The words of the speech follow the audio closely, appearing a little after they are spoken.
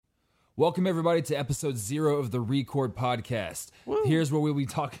Welcome, everybody, to episode 0 of the Record Podcast. Woo. Here's where we'll be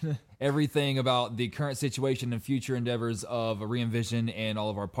talking everything about the current situation and future endeavors of Re-Envision and all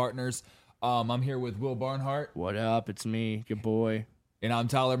of our partners. I'm here with Will Barnhart. What up? It's me, your boy. And I'm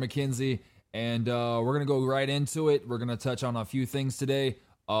Tyler McKenzie. And we're going to go right into it. We're going to touch on a few things today.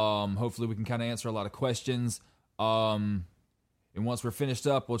 Hopefully we can kind of answer a lot of questions. And once we're finished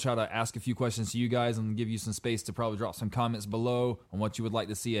up, we'll try to ask a few questions to you guys and give you some space to probably drop some comments below on what you would like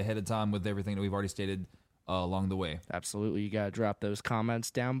to see ahead of time with everything that we've already stated along the way. Absolutely. You got to drop those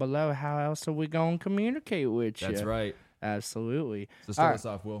comments down below. How else are we going to communicate with you? That's right. Absolutely. So start us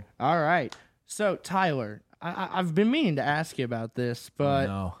off, Will. All right. So, Tyler, I've been meaning to ask you about this, but...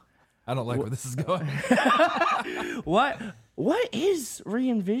 No, I don't like where this is going. What is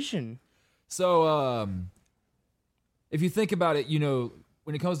Re-Envision? So, if you think about it, you know,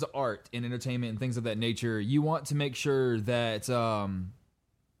 when it comes to art and entertainment and things of that nature, you want to make sure that the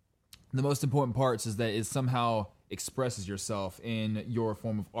most important parts is that it somehow expresses yourself in your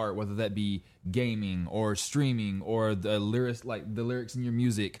form of art, whether that be gaming or streaming or the lyrics, like the lyrics in your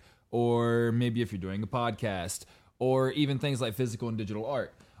music, or maybe if you're doing a podcast, or even things like physical and digital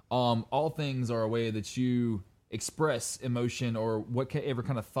art. All things are a way that you express emotion or whatever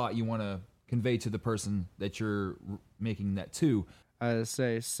kind of thought you want to convey to the person that you're making that to. I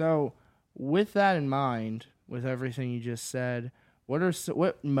say, so with that in mind, with everything you just said,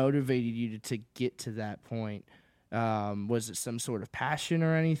 what motivated you to get to that point? Was it some sort of passion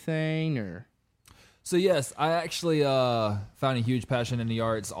or anything, or? So yes, I actually found a huge passion in the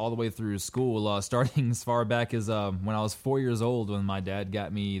arts all the way through school, starting as far back as when I was 4 years old when my dad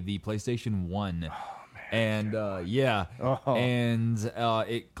got me the PlayStation 1. And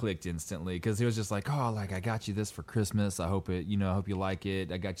it clicked instantly because he was just like, "Oh, like I got you this for Christmas. I hope you like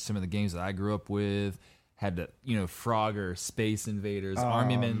it. I got you some of the games that I grew up with. Had the Frogger, Space Invaders,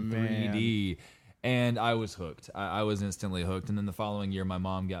 Army Men 3D, and I was hooked. I was instantly hooked. And then the following year, my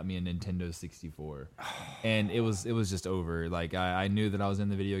mom got me a Nintendo 64, and it was just over. Like I knew that I was in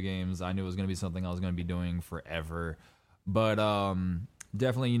the video games. I knew it was going to be something I was going to be doing forever, but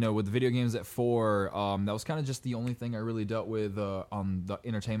definitely, with the video games at 4, that was kind of just the only thing I really dealt with on the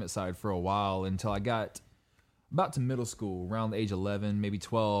entertainment side for a while until I got about to middle school, around the age 11, maybe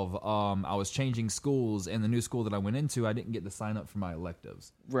 12. I was changing schools, and the new school that I went into, I didn't get to sign up for my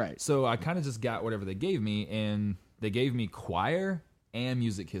electives. Right. So I kind of just got whatever they gave me, and they gave me choir and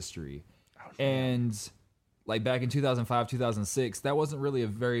music history. And like back in 2005, 2006, that wasn't really a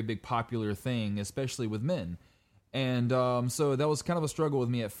very big popular thing, especially with men. And so that was kind of a struggle with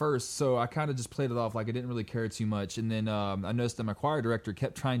me at first, so I kind of just played it off like I didn't really care too much. And then I noticed that my choir director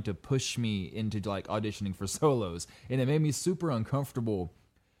kept trying to push me into like auditioning for solos, and it made me super uncomfortable.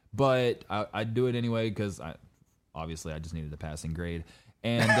 But I'd do it anyway because obviously I just needed a passing grade.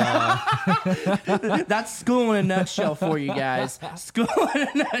 And that's school in a nutshell for you guys. School in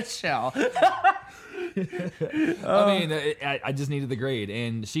a nutshell. I mean, I just needed the grade.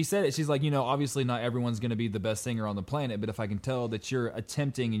 And she said it. She's like, obviously not everyone's going to be the best singer on the planet, but if I can tell that you're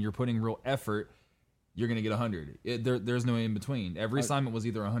attempting and you're putting real effort, you're going to get 100. There's no in between. Every assignment was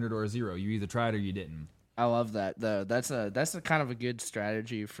either 100 or a 0. You either tried or you didn't. I love that, though. That's a kind of a good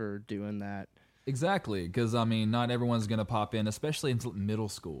strategy for doing that. Exactly, because I mean, not everyone's gonna pop in, especially until middle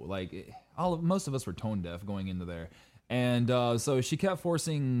school. Like, most of us were tone deaf going into there, and so she kept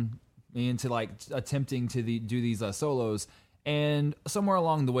forcing me into like attempting to do these solos. And somewhere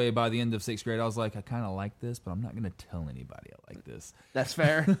along the way, by the end of 6th grade, I was like, I kind of like this, but I'm not gonna tell anybody I like this. That's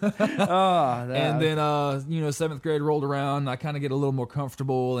fair. And then 7th grade rolled around. I kind of get a little more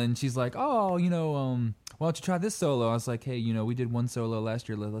comfortable, and she's like, "Oh, why don't you try this solo?" I was like, "Hey, we did one solo last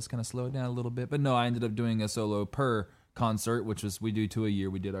year. Let's kind of slow it down a little bit." But no, I ended up doing a solo per concert, which was we do 2 a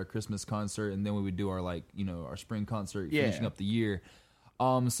year. We did our Christmas concert, and then we would do our our spring concert, finishing up the year.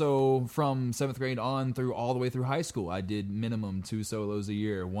 So from 7th grade on through all the way through high school, I did minimum 2 solos a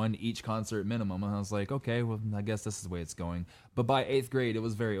year, one each concert minimum. And I was like, okay, well, I guess this is the way it's going. But by 8th grade, it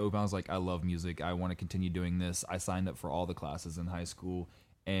was very open. I was like, I love music. I want to continue doing this. I signed up for all the classes in high school,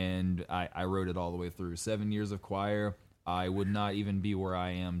 and I wrote it all the way through. 7 years of choir. I would not even be where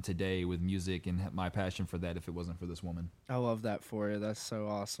I am today with music and my passion for that if it wasn't for this woman. I love that for you. That's so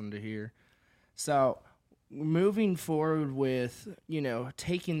awesome to hear. So moving forward with,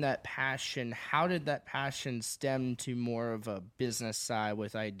 taking that passion, how did that passion stem to more of a business side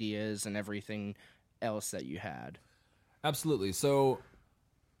with ideas and everything else that you had? Absolutely. So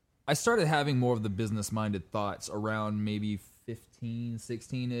I started having more of the business-minded thoughts around maybe 15,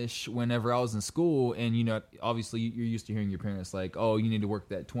 16-ish, whenever I was in school. And, you know, obviously you're used to hearing your parents like, oh, you need to work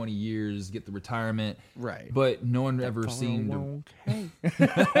that 20 years, get the retirement. Right. But no one ever seemed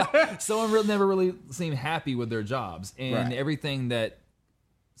someone never really seemed happy with their jobs. And everything that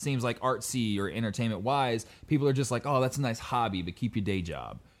seems like artsy or entertainment wise, people are just like, oh, that's a nice hobby, but keep your day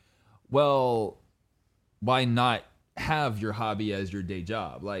job. Well, why not have your hobby as your day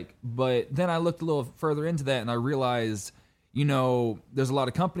job? Like, but then I looked a little further into that and I realized, you know, there's a lot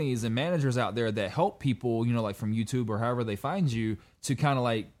of companies and managers out there that help people, you know, like from YouTube or however they find you, to kind of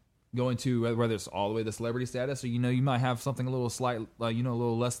like go into, whether it's all the way to celebrity status, or, you know, you might have something a little slight, you know, a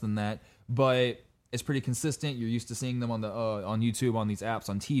little less than that, but it's pretty consistent. You're used to seeing them on the on YouTube, on these apps,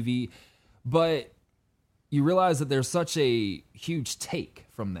 on TV, but you realize that there's such a huge take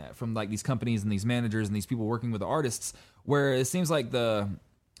from that, from like these companies and these managers and these people working with the artists, where it seems like the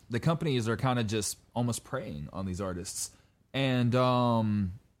companies are kind of just almost preying on these artists. And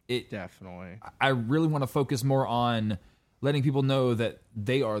it definitely, I really want to focus more on letting people know that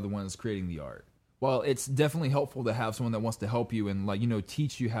they are the ones creating the art. While it's definitely helpful to have someone that wants to help you and, like, you know,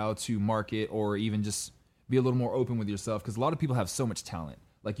 teach you how to market, or even just be a little more open with yourself, because a lot of people have so much talent.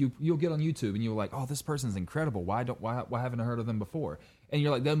 Like, you'll get on YouTube and you're like, oh, this person's incredible. Why haven't I heard of them before? And you're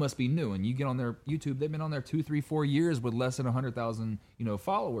like, that must be new. And you get on their YouTube, they've been on there 2, 3, 4 years with less than 100,000, you know,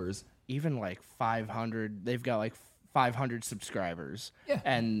 followers. Even like 500. They've got like 500 subscribers. Yeah.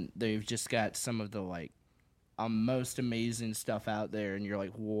 And they've just got some of the like most amazing stuff out there, and you're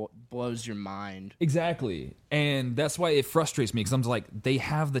like, blows your mind. Exactly. And that's why it frustrates me, because I'm just like, they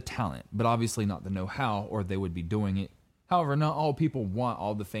have the talent, but obviously not the know-how, or they would be doing it. However, not all people want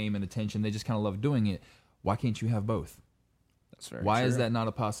all the fame and attention. They just kind of love doing it. Why can't you have both? That's very Why true. is that not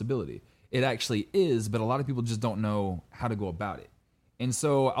a possibility? It actually is, but a lot of people just don't know how to go about it. And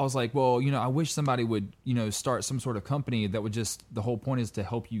so I was like, well, you know, I wish somebody would, you know, start some sort of company that would just, the whole point is to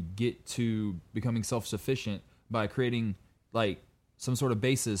help you get to becoming self-sufficient by creating like some sort of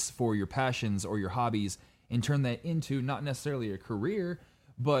basis for your passions or your hobbies, and turn that into not necessarily a career,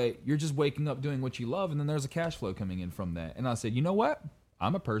 but you're just waking up doing what you love, and then there's a cash flow coming in from that. And I said, you know what?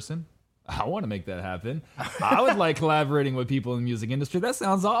 I'm a person. I want to make that happen. I would like collaborating with people in the music industry. That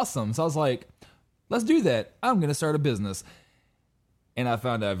sounds awesome. So I was like, let's do that. I'm going to start a business. And I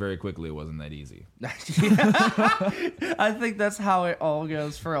found out very quickly it wasn't that easy. I think that's how it all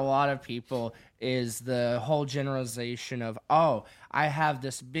goes for a lot of people, is the whole generalization of, oh, I have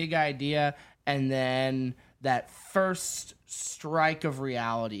this big idea, and then that first strike of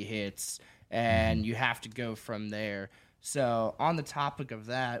reality hits, and you have to go from there. So on the topic of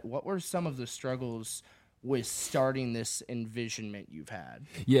that, what were some of the struggles with starting this envisionment you've had?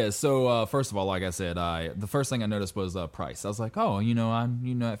 Yeah, so first of all, like I said, the first thing I noticed was price. I was like, oh, you know,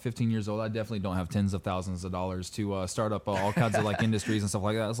 at 15 years old, I definitely don't have tens of thousands of dollars to start up all kinds of like industries and stuff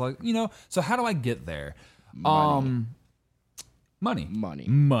like that. I was like, you know, so how do I get there? Money.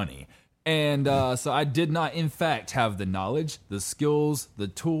 And so I did not, in fact, have the knowledge, the skills, the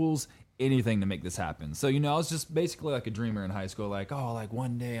tools, anything to make this happen. So, you know, I was just basically like a dreamer in high school, like, oh, like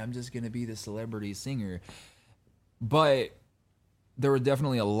one day I'm just going to be the celebrity singer. But there were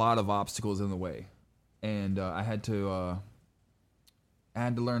definitely a lot of obstacles in the way. And I had to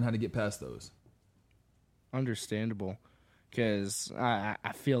learn how to get past those. Understandable. Because I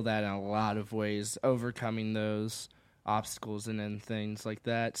feel that in a lot of ways, overcoming those obstacles and then things like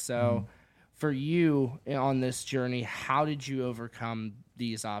that. So for you on this journey, how did you overcome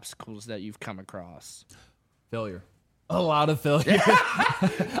these obstacles that you've come across? Failure. A lot of failure.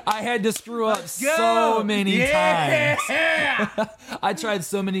 I had to screw up so many times. I tried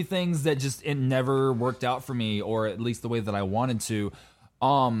so many things that just, it never worked out for me, or at least the way that I wanted to.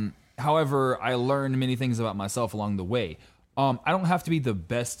 However, I learned many things about myself along the way. I don't have to be the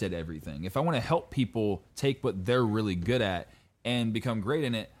best at everything. If I want to help people take what they're really good at and become great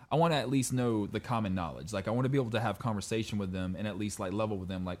in it, I want to at least know the common knowledge. Like, I want to be able to have conversation with them and at least like level with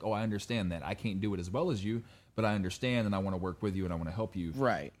them. Like, oh, I understand that. I can't do it as well as you, but I understand, and I want to work with you, and I want to help you.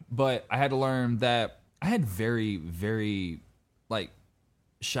 Right. But I had to learn that I had very, very like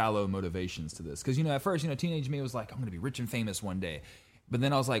shallow motivations to this. Because, you know, at first, you know, teenage me was like, I'm going to be rich and famous one day. But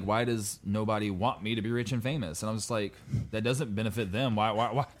then I was like, why does nobody want me to be rich and famous? And I was just like, that doesn't benefit them.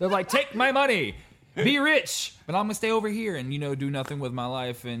 Why? They're like, take my money. Be rich, but I'm gonna stay over here and, you know, do nothing with my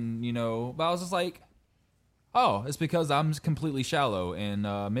life. And, you know, but I was just like, oh, it's because I'm completely shallow,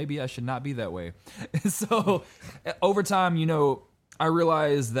 and maybe I should not be that way. So over time, you know, I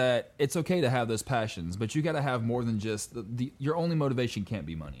realized that it's okay to have those passions, but you got to have more than just your only motivation can't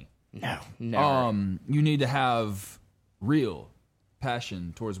be money. No, never. You need to have real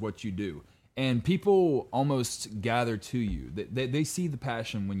passion towards what you do. And people almost gather to you. They see the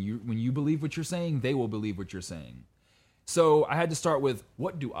passion when you believe what you're saying. They will believe what you're saying. So I had to start with,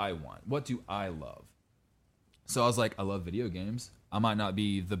 what do I want? What do I love? So I was like, I love video games. I might not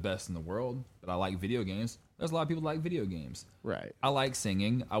be the best in the world, but I like video games. There's a lot of people that like video games. Right. I like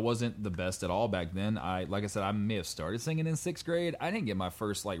singing. I wasn't the best at all back then. Like I said, I may have started singing in 6th grade. I didn't get my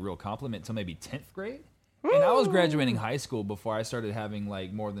first like real compliment until maybe 10th grade. Woo! And I was graduating high school before I started having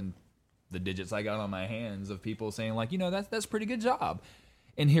like more than the digits I got on my hands of people saying like, that's a pretty good job.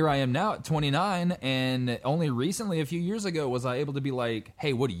 And here I am now at 29, and only recently, a few years ago, was I able to be like,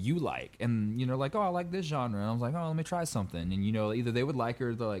 hey, what do you like? And, like, oh, I like this genre. And I was like, oh, let me try something. And, either they would like it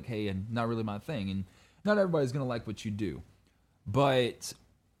or they're like, hey, and not really my thing. And not everybody's going to like what you do. But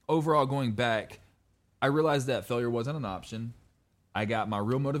overall, going back, I realized that failure wasn't an option. I got my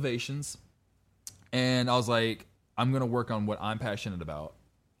real motivations, and I was like, I'm going to work on what I'm passionate about.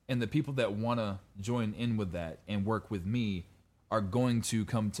 And the people that want to join in with that and work with me are going to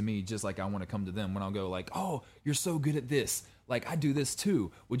come to me just like I want to come to them when I'll go like, oh, you're so good at this. Like, I do this too.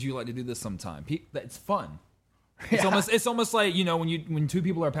 Would you like to do this sometime? That's fun. It's almost like, when two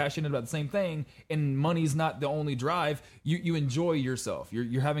people are passionate about the same thing and money's not the only drive, you enjoy yourself.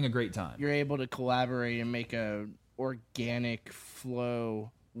 You're having a great time. You're able to collaborate and make a organic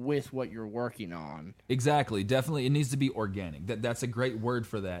flow with what you're working on. Exactly. Definitely. It needs to be organic. That's a great word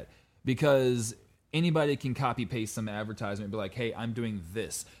for that, because anybody can copy paste some advertisement and be like, hey, I'm doing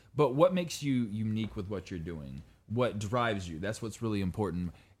this. But what makes you unique with what you're doing? What drives you? That's what's really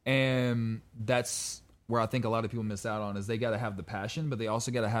important. And that's where I think a lot of people miss out on, is they got to have the passion, but they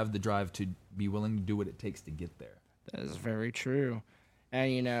also got to have the drive to be willing to do what it takes to get there. That is very true.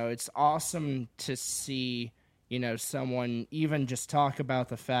 And, it's awesome to see, someone even just talk about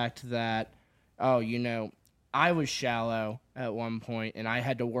the fact that, I was shallow at one point, and I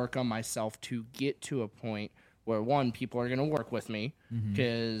had to work on myself to get to a point where, one, people are going to work with me,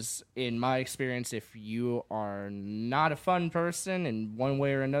 because in my experience, if you are not a fun person in one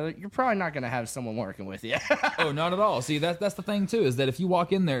way or another, you're probably not going to have someone working with you. Oh, not at all. See, that's the thing, too, is that if you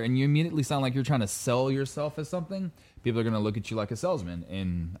walk in there and you immediately sound like you're trying to sell yourself as something, people are going to look at you like a salesman.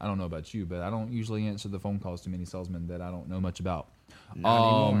 And I don't know about you, but I don't usually answer the phone calls to many salesmen that I don't know much about.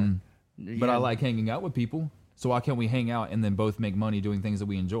 Not anymore. But I like hanging out with people. So why can't we hang out and then both make money doing things that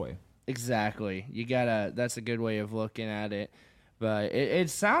we enjoy? Exactly. That's a good way of looking at it. But it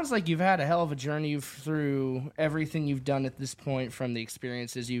sounds like you've had a hell of a journey through everything you've done at this point, from the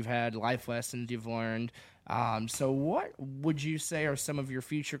experiences you've had, life lessons you've learned. So what would you say are some of your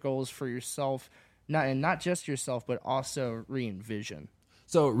future goals for yourself, not just yourself, but also Re-Envision?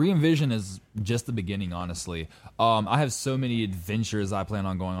 So Re-Envision is just the beginning, honestly. I have so many adventures I plan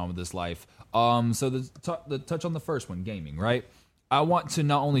on going on with this life. So the touch on the first one, gaming, right? I want to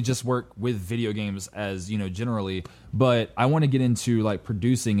not only just work with video games as, generally, but I want to get into like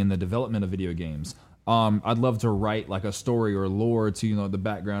producing and the development of video games. I'd love to write like a story or lore to, the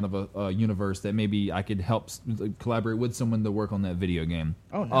background of a universe that maybe I could help collaborate with someone to work on that video game.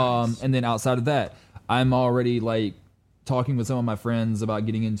 Oh, nice. And then outside of that, I'm already like talking with some of my friends about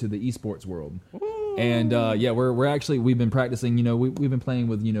getting into the esports world. Ooh. And we've been practicing. We've been playing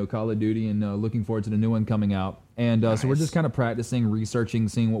with Call of Duty, and looking forward to the new one coming out. And nice. So we're just kind of practicing, researching,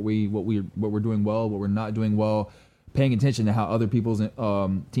 seeing what we're doing well, what we're not doing well, paying attention to how other people's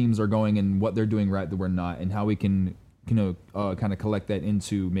teams are going and what they're doing right that we're not, and how we can kind of collect that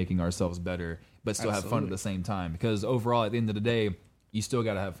into making ourselves better, but still have fun at the same time. Because overall, at the end of the day, you still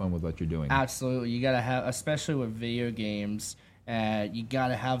got to have fun with what you're doing. Absolutely, you got to have, especially with video games. You got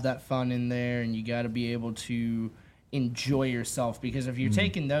to have that fun in there, and you got to be able to enjoy yourself, because if you're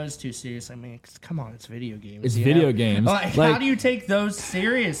taking those too seriously, I mean, come on, it's video games. It's video games. Like, how do you take those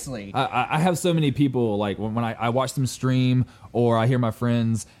seriously? I have so many people, like, when I watch them stream, or I hear my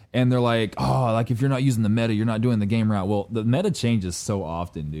friends, and they're like, oh, like, if you're not using the meta, you're not doing the game right. Well, the meta changes so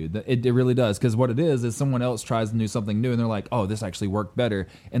often, dude. It really does, because what it is someone else tries to do something new, and they're like, oh, this actually worked better,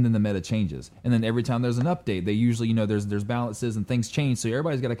 and then the meta changes. And then every time there's an update, they usually, there's balances and things change, so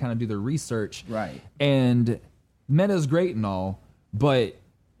everybody's got to kind of do their research. Right. And meta is great and all, but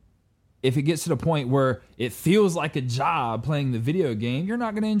if it gets to the point where it feels like a job playing the video game, you're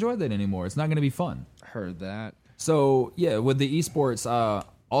not going to enjoy that anymore. It's not going to be fun. Heard that. So, yeah, with the esports,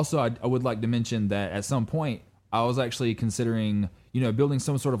 also, I would like to mention that at some point, I was actually considering, building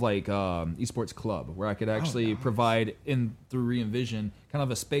some sort of like esports club where I could actually provide through Re-Envision kind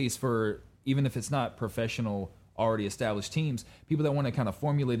of a space for, even if it's not professional, already established teams, people that want to kind of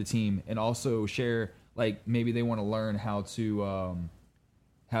formulate a team and also share, like, maybe they want to learn how to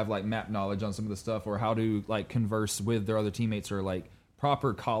have like map knowledge on some of the stuff, or how to like converse with their other teammates, or like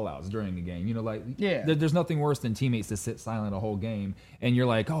proper call outs during a game. You know, like Yeah. there's nothing worse than teammates to sit silent a whole game and you're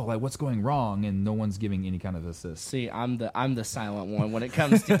like, oh, like what's going wrong, and no one's giving any kind of assist. See, I'm the silent one when it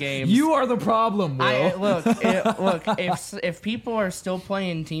comes to games. You are the problem, Will. Look, if people are still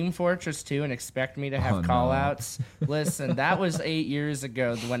playing Team Fortress 2 and expect me to have call outs, listen, that was 8 years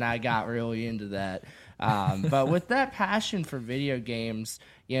ago when I got really into that. But with that passion for video games,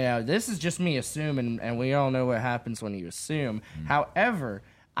 you know, this is just me assuming, and we all know what happens when you assume. However,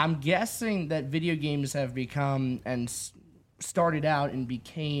 I'm guessing that video games have become and started out and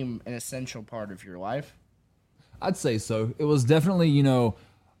became an essential part of your life. I'd say so. It was definitely, you know,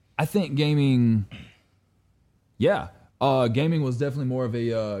 I think gaming, gaming was definitely more of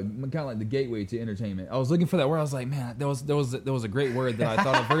a kind of like the gateway to entertainment. I was looking for that word. I was like, man, there was a great word that I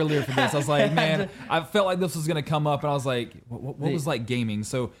thought of earlier for this. I was like, man, I felt like this was gonna come up, and I was like, what was like gaming?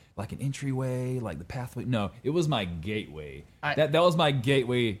 So like an entryway, like the pathway? No, it was my gateway. That was my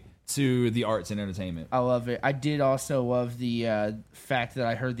gateway to the arts and entertainment. I love it. I did also love the fact that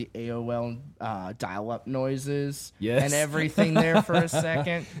I heard the AOL dial-up noises and everything there for a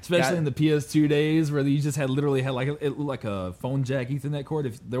second. Especially in the PS2 days where you just literally had like a phone jack Ethernet cord.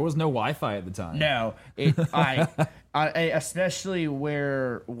 If there was no Wi-Fi at the time. No, I especially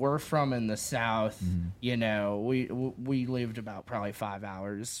where we're from in the South, you know, we lived about probably 5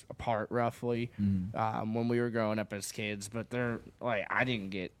 hours apart roughly when we were growing up as kids. But I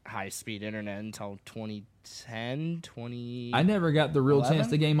didn't get high-speed internet until 2010, I never got the real chance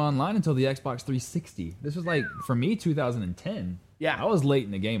to game online until the Xbox 360. This was like, for me, 2010. Yeah, I was late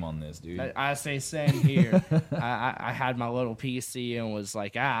in the game on this, dude. I say same here. I had my little PC and was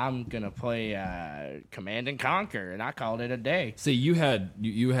like, I'm gonna play Command and Conquer, and I called it a day. See, you had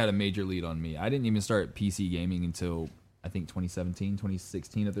a major lead on me. I didn't even start PC gaming until I think 2017,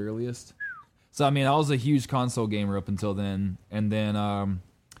 2016 at the earliest. So I mean, I was a huge console gamer up until then, and then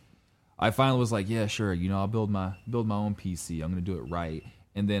I finally was like, yeah, sure, you know, I'll build my own PC. I'm gonna do it right.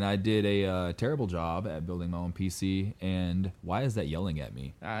 And then I did a terrible job at building my own PC. And why is that yelling at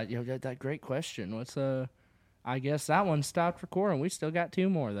me? That great question. I guess that one stopped recording. We still got 2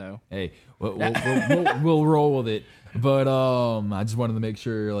 more though. Hey, we'll roll with it. But I just wanted to make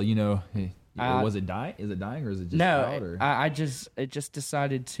sure, you know, was it dying? Is it dying, or is it just out? Or? It just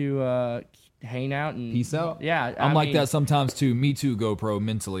decided to hang out and peace out. Yeah, I'm like that sometimes too. Me too, GoPro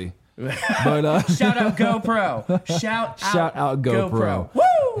mentally. But shout out GoPro. Shout out GoPro. Woo!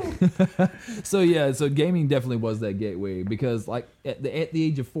 So gaming definitely was that gateway, because like at the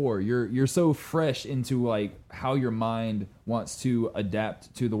age of 4, you're so fresh into like how your mind wants to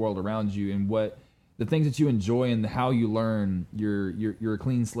adapt to the world around you, and what the things that you enjoy and how you learn. You're a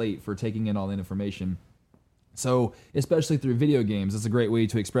clean slate for taking in all that information. So, especially through video games, it's a great way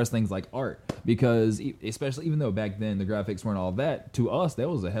to express things like art, because especially even though back then the graphics weren't all that, to us, that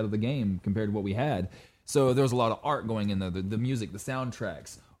was ahead of the game compared to what we had. So there was a lot of art going in there, the music, the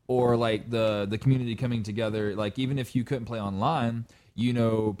soundtracks, or like the community coming together. Like even if you couldn't play online, you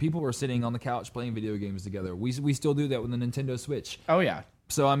know, people were sitting on the couch playing video games together. We still do that with the Nintendo Switch. Oh, yeah.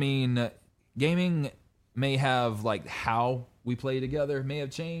 So, I mean, gaming may have, like, how we play together may have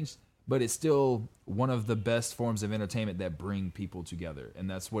changed, but it's still one of the best forms of entertainment that bring people together, and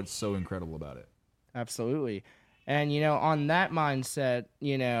that's what's so incredible about it. Absolutely. And, you know, on that mindset,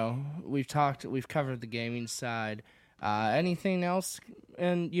 you know, we've covered the gaming side. Anything else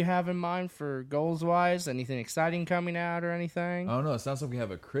you have in mind for goals-wise? Anything exciting coming out or anything? I don't know. It sounds like we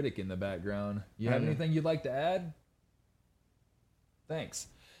have a critic in the background. You have anything you'd like to add? Thanks.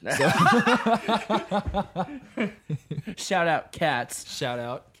 Shout out cats. Shout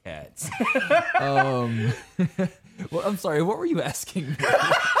out cats. Well, I'm sorry. What were you asking me?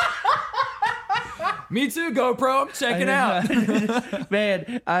 Me too, GoPro. I'm checking out.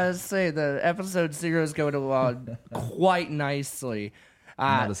 Man, I was saying the episode 0 is going along quite nicely.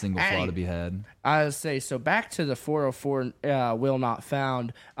 Not a single flaw to be had. I would say, so back to the 404 will not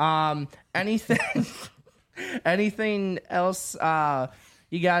found. Anything else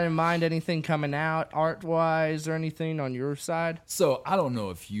you got in mind? Anything coming out art-wise or anything on your side? So, I don't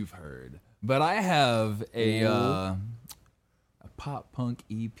know if you've heard, but I have a pop punk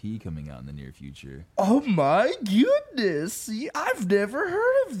EP coming out in the near future. Oh my goodness! I've never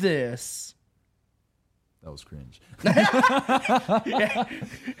heard of this. That was cringe.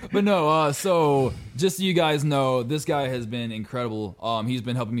 But no, so just so you guys know, this guy has been incredible. He's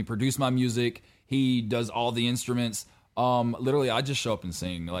been helping me produce my music. He does all the instruments. Literally, I just show up and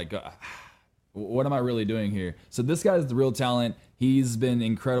sing. Like, what am I really doing here? So this guy's the real talent. He's been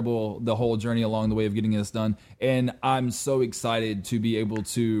incredible the whole journey along the way of getting this done. And I'm so excited to be able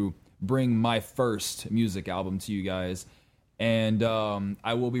to bring my first music album to you guys. And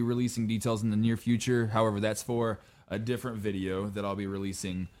I will be releasing details in the near future. However, that's for a different video that I'll be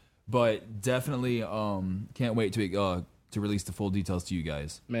releasing. But definitely can't wait to release the full details to you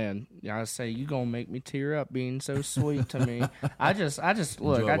guys. Man, I say you gonna make me tear up being so sweet to me. I just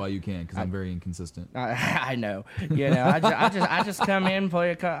look. Enjoy it while you can, because I'm very inconsistent. I know. I just come in,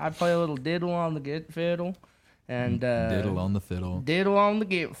 I play a little diddle on the get fiddle, and diddle on the fiddle. Diddle on the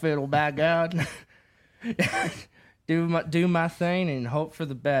get fiddle. By God, do my thing and hope for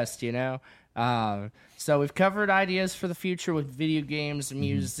the best. So we've covered ideas for the future with video games,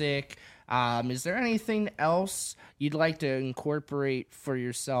 music. Is there anything else you'd like to incorporate for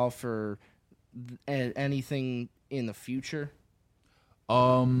yourself or anything in the future?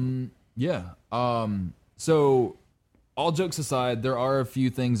 Yeah. So all jokes aside, there are a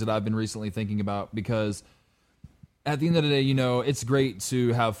few things that I've been recently thinking about, because at the end of the day, it's great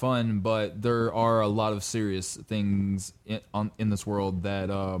to have fun, but there are a lot of serious things in this world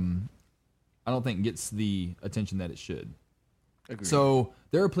that I don't think gets the attention that it should. Agreed. So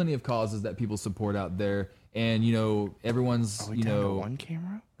there are plenty of causes that people support out there, and everyone's down to one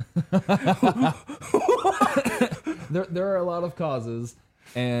camera. there are a lot of causes,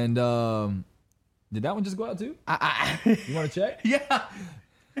 and did that one just go out too? You want to check? Yeah.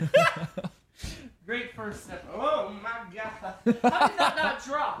 Great first step. Oh my God! How did that not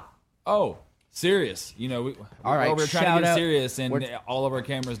drop? Oh. Serious, all right. We're trying to get serious, and all of our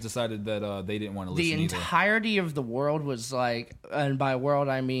cameras decided that they didn't want to listen. The entirety of the world was like, and by world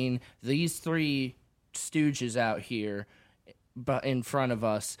I mean these three stooges out here, but in front of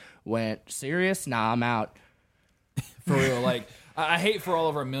us went serious. Nah, I'm out. For real, like I hate for all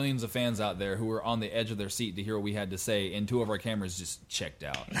of our millions of fans out there who were on the edge of their seat to hear what we had to say, and two of our cameras just checked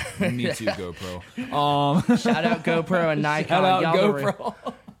out. Me too, GoPro. Shout out GoPro and Nikon. Shout out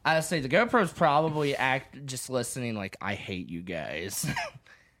GoPro. I say the GoPro's probably just listening like, I hate you guys.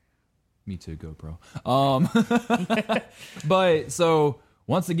 Me too, GoPro. But so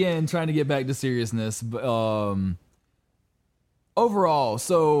once again, trying to get back to seriousness. Overall,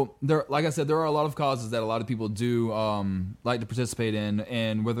 so there, like I said, there are a lot of causes that a lot of people do like to participate in,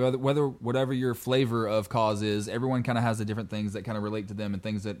 and whatever your flavor of cause is, everyone kind of has the different things that kind of relate to them and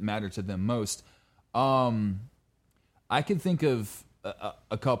things that matter to them most. I can think of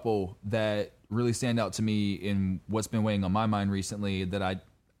a couple that really stand out to me in what's been weighing on my mind recently that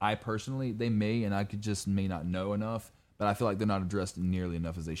I personally, they may, and I may not know enough, but I feel like they're not addressed nearly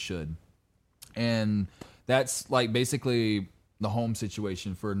enough as they should. And that's like basically the home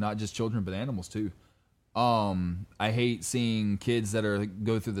situation for not just children, but animals too. I hate seeing kids that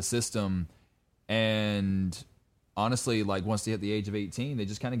go through the system, and honestly, like once they hit the age of 18, they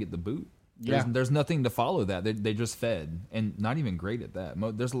just kind of get the boot. There's nothing to follow that. They just fed, and not even great at that.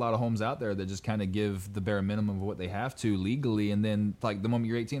 There's a lot of homes out there that just kind of give the bare minimum of what they have to legally, and then like the moment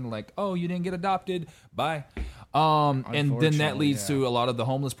you're 18, they're like, oh, you didn't get adopted, bye. And then that leads to a lot of the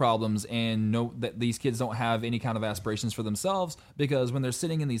homeless problems, and that these kids don't have any kind of aspirations for themselves, because when they're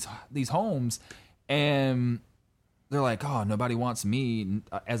sitting in these homes, and they're like, oh, nobody wants me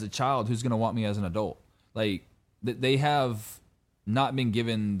as a child, who's going to want me as an adult? Like they have not been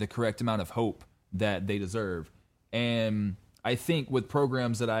given the correct amount of hope that they deserve. And I think with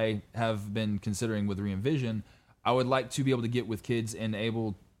programs that I have been considering with Re-Envision, I would like to be able to get with kids and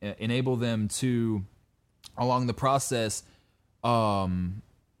enable them to, along the process,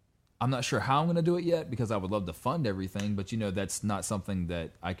 I'm not sure how I'm going to do it yet, because I would love to fund everything, but that's not something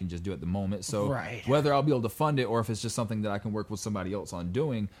that I can just do at the moment. So whether I'll be able to fund it or if it's just something that I can work with somebody else on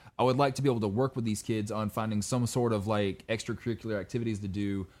doing, I would like to be able to work with these kids on finding some sort of like extracurricular activities to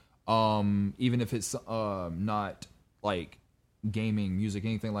do, even if it's not like gaming, music,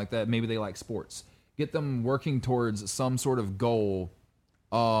 anything like that. Maybe they like sports. Get them working towards some sort of goal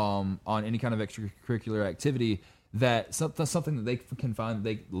on any kind of extracurricular activity, that something that they can find that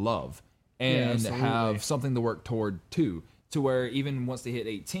they love, and have something to work toward too, to where even once they hit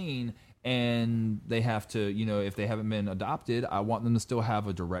 18 and they have to, if they haven't been adopted, I want them to still have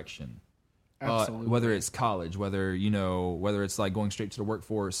a direction. Whether it's college, whether it's like going straight to the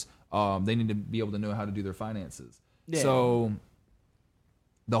workforce, they need to be able to know how to do their finances. Yeah. So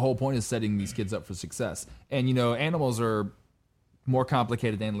the whole point is setting these kids up for success. And animals are more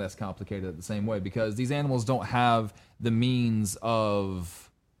complicated and less complicated at the same way, because these animals don't have the means of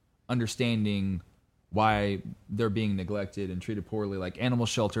understanding why they're being neglected and treated poorly. Like animal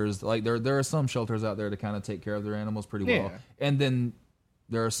shelters, like there are some shelters out there to kind of take care of their animals pretty well, and then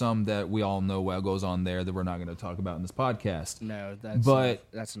there are some that we all know what goes on there that we're not going to talk about in this podcast. No,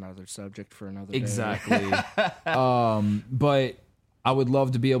 that's another subject for another day. Exactly. But I would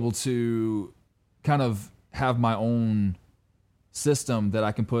love to be able to kind of have my own system that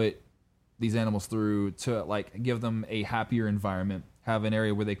I can put these animals through to like give them a happier environment, have an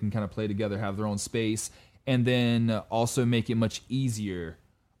area where they can kind of play together, have their own space, and then also make it much easier,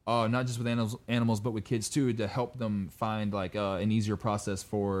 not just with animals, but with kids too, to help them find like an easier process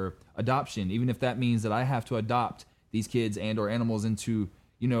for adoption, even if that means that I have to adopt these kids and or animals into,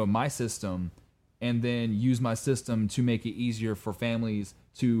 you know, my system, and then use my system to make it easier for families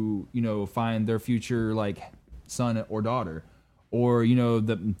to, you know, find their future like son or daughter, or, you know,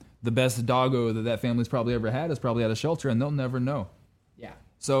 the best doggo that family's probably ever had is probably at a shelter, and they'll never know. Yeah.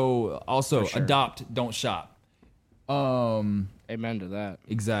 So also adopt, don't shop. Amen to that.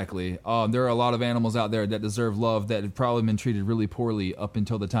 Exactly. There are a lot of animals out there that deserve love that have probably been treated really poorly up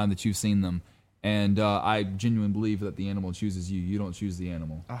until the time that you've seen them. And I genuinely believe that the animal chooses you. You don't choose the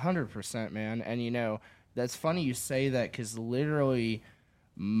animal. 100%, man. And, you know, that's funny you say that because literally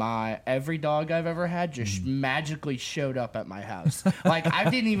every dog I've ever had just magically showed up at my house. Like, I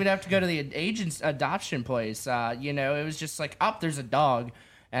didn't even have to go to the agent's adoption place. You know, it was just like, there's a dog.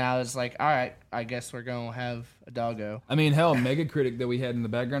 And I was like, all right, I guess we're going to have a doggo. I mean, hell, Mega Critic that we had in the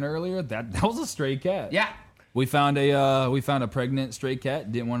background earlier, that was a stray cat. Yeah. We found a pregnant stray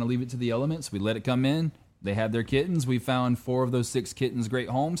cat. Didn't want to leave it to the elements. We let it come in. They had their kittens. We found 4 of those 6 kittens great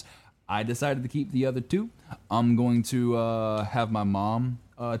homes. I decided to keep the other 2. I'm going to have my mom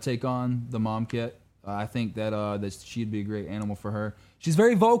take on the mom cat. I think that she'd be a great animal for her. She's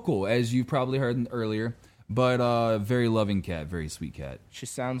very vocal, as you probably heard earlier, but very loving cat, very sweet cat. She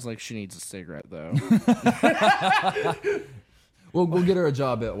sounds like she needs a cigarette, though. We'll get her a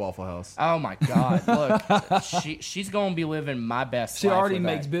job at Waffle House. Oh my God! Look, she's gonna be living my best. She life already with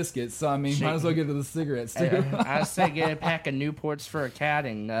makes that. biscuits, so I mean, might as well get her the cigarettes too. I say get a pack of Newports for a cat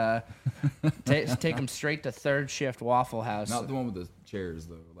and take them straight to third shift Waffle House. Not the one with the chairs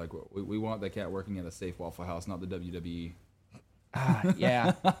though. Like we want that cat working at a safe Waffle House, not the WWE.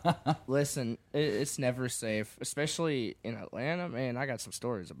 Yeah. Listen, it's never safe, especially in Atlanta. Man, I got some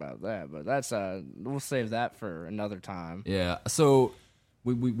stories about that, but that's we'll save that for another time. Yeah. So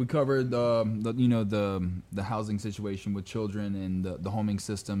we covered the housing situation with children and the homing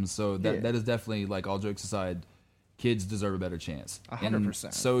system. So that is definitely, like, all jokes aside, kids deserve a better chance.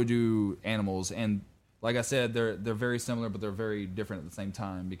 100%. So do animals, and like I said, they're very similar, but they're very different at the same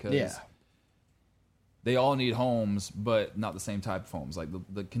time because they all need homes, but not the same type of homes. Like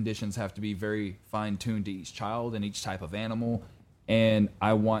the conditions have to be very fine-tuned to each child and each type of animal. And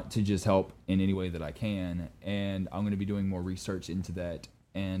I want to just help in any way that I can. And I'm going to be doing more research into that.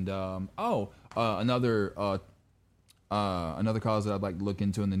 And another cause that I'd like to look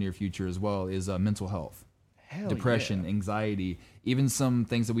into in the near future as well is mental health. Depression, anxiety, even some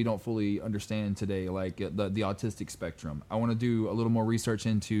things that we don't fully understand today, like the autistic spectrum. I want to do a little more research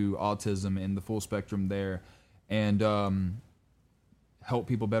into autism and the full spectrum there, and help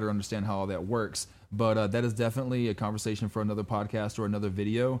people better understand how all that works. But that is definitely a conversation for another podcast or another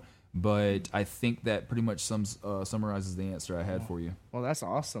video. But I think that pretty much summarizes the answer I had for you. Well, that's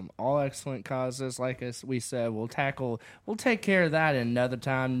awesome. All excellent causes. Like we said, we'll take care of that another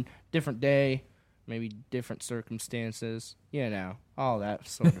time, different day. Maybe different circumstances, all that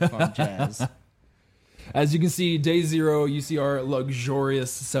sort of fun jazz. As you can see, day 0, you see our luxurious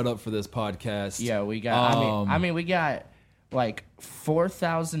setup for this podcast. Yeah, we got. We got like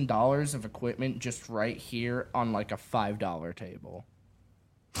 $4,000 of equipment just right here on like a $5 table.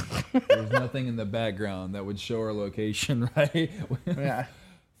 There's nothing in the background that would show our location, right? Yeah.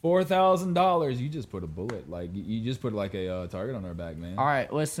 $4,000. You just put a bullet, like you just put like a target on our back, man. All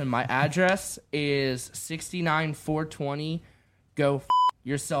right, listen. My address is 69420. Go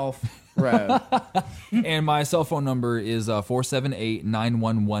yourself, road. And my cell phone number is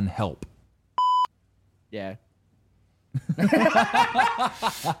 478-911-HELP. Yeah.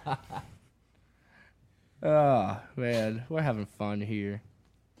 Oh man, we're having fun here.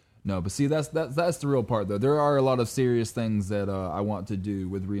 No, but see, that's the real part, though. There are a lot of serious things that I want to do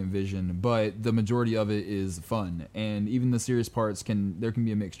with Re-Envision, but the majority of it is fun. And even the serious parts there can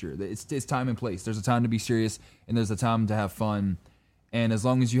be a mixture. It's time and place. There's a time to be serious, and there's a time to have fun. And as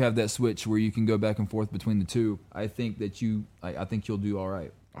long as you have that switch where you can go back and forth between the two, I think that I think you'll do all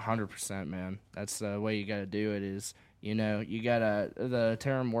right. 100%, man. That's the way you got to do it. Is you gotta the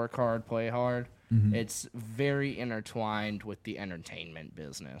term "work hard, play hard." Mm-hmm. It's very intertwined with the entertainment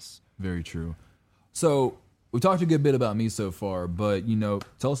business. Very true. So we talked a good bit about me so far, but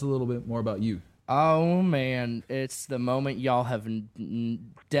tell us a little bit more about you. Oh man, it's the moment y'all have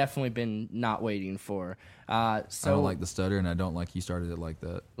definitely been not waiting for. So I don't like the stutter, and I don't like you started it like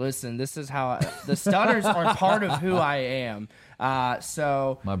that. Listen, this is how the stutters are part of who I am.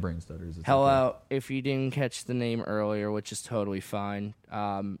 So my brain stutters. It's hello, okay. if you didn't catch the name earlier, which is totally fine.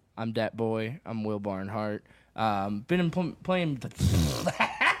 I'm Dat Boy. I'm Will Barnhart. Playing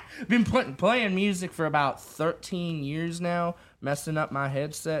music for about 13 years now. Messing up my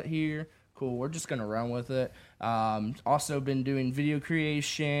headset here. Cool, we're just gonna run with it. Also been doing video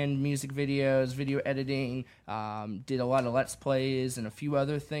creation, music videos, video editing. Did a lot of Let's Plays and a few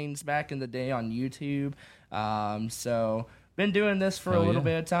other things back in the day on YouTube. So been doing this for a little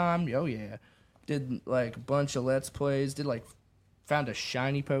bit of time. Oh yeah, did like a bunch of Let's Plays. Found a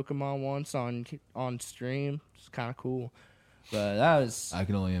shiny Pokemon once on stream. It's kind of cool. But that was. I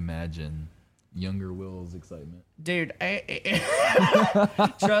can only imagine younger Will's excitement. Dude,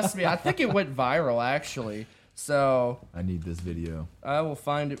 trust me, I think it went viral, actually. So I need this video. I will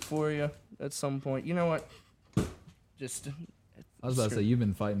find it for you at some point. You know what? I was about to say, you've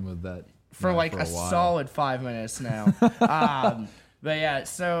been fighting with that for like a solid 5 minutes now. But yeah,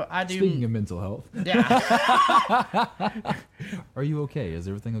 so I do. Speaking of mental health, yeah. Are you okay? Is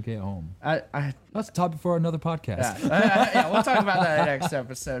everything okay at home? That's a topic for another podcast. Yeah, we'll talk about that next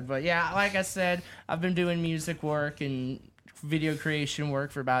episode. But yeah, like I said, I've been doing music work and video creation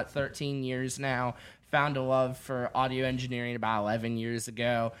work for about 13 years now. Found a love for audio engineering about 11 years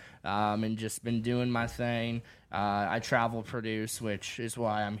ago, and just been doing my thing. I travel produce, which is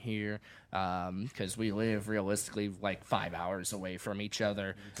why I'm here, because we live realistically like 5 hours away from each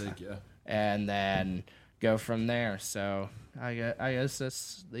other, and then go from there. So I guess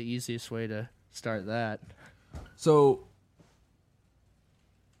that's the easiest way to start that. So.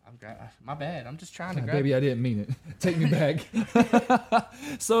 My bad. I'm just trying to grab. Baby, I didn't mean it. Take me back.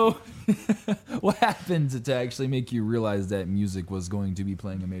 So, what happened to actually make you realize that music was going to be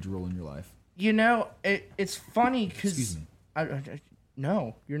playing a major role in your life? You know, it's funny because. Excuse me.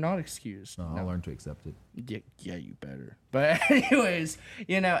 No, you're not excused. No, I'll learn to accept it. Yeah, you better. But anyways,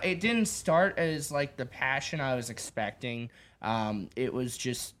 it didn't start as like the passion I was expecting. It was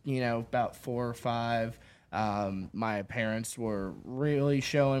just, about 4 or 5. My parents were really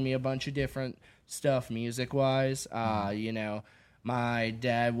showing me a bunch of different stuff music-wise. My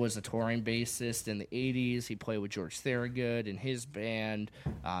dad was a touring bassist in the 80s. He played with George Thorogood and his band,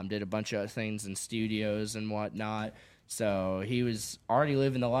 did a bunch of things in studios and whatnot. So he was already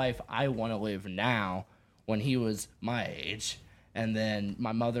living the life I want to live now when he was my age. And then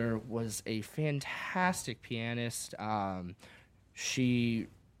my mother was a fantastic pianist. She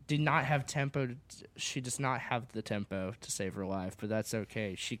did not have tempo. She does not have the tempo to save her life, but that's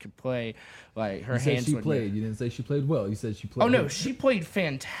okay. She could play like her hands. She played. You didn't say she played well. You said she played. Oh no, she played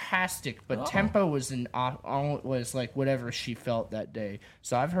fantastic, but tempo was was like whatever she felt that day.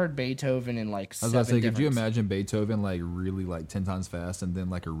 So I've heard Beethoven in like. I was about to say, could you imagine Beethoven like really like 10 times fast, and then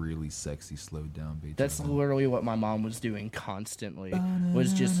like a really sexy slowed down Beethoven? That's literally what my mom was doing constantly.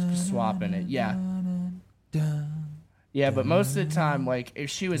 Was just swapping it. Yeah. Yeah, but most of the time, like, if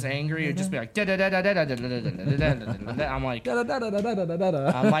she was angry, it would just be like, I'm like,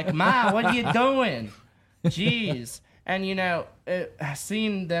 Ma, what are you doing? Jeez. And,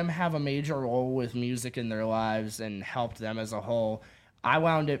 seeing them have a major role with music in their lives and helped them as a whole, I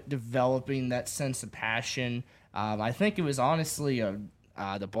wound up developing that sense of passion. I think it was honestly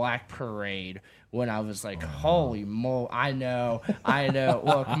the Black Parade when I was like, holy moly, I know.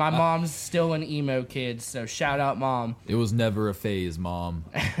 Look, my mom's still an emo kid, so shout out, Mom. It was never a phase, Mom.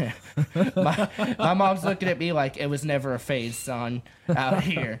 my mom's looking at me like, it was never a phase, son, out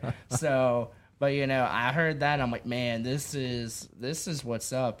here. So, but I heard that, and I'm like, man, this is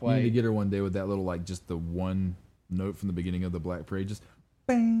what's up. Like, you need to get her one day with that little, like, just the one note from the beginning of the Black Parade, just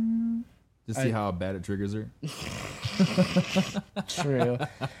bang. Just see how bad it triggers her. True.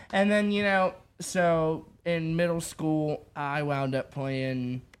 And then, so in middle school, I wound up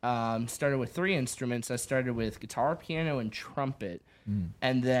playing, started with 3 instruments. I started with guitar, piano, and trumpet.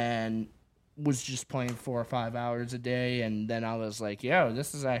 And then was just playing 4 or 5 hours a day. And then I was like, yo,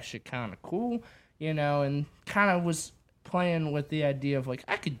 this is actually kind of cool, and kind of was playing with the idea of like,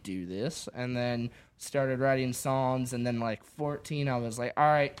 I could do this. And then started writing songs. And then like 14, I was like, all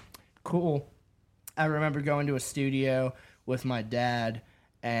right, cool. I remember going to a studio with my dad,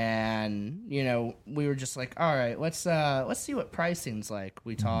 and we were just like, all right, let's see what pricing's like.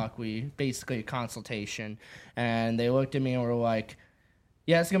 We basically a consultation, and they looked at me and were like,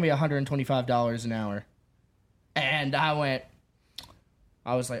 yeah, it's gonna be $125 an hour. And I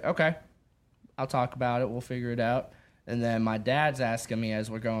was like, okay, I'll talk about it, we'll figure it out. And then my dad's asking me as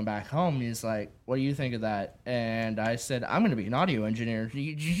we're going back home, he's like, what do you think of that? And I said, I'm going to be an audio engineer.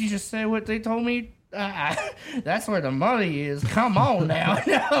 Did you just say what they told me? That's where the money is. Come on now.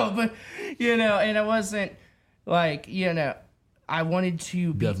 No, but, and it wasn't like, I wanted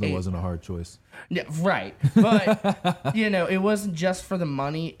to be... Definitely wasn't a hard choice. Yeah, right. But, it wasn't just for the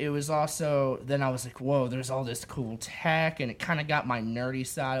money. It was also... Then I was like, whoa, there's all this cool tech. And it kind of got my nerdy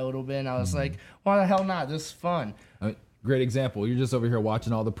side a little bit. And I was like, why the hell not? This is fun. Great example. You're just over here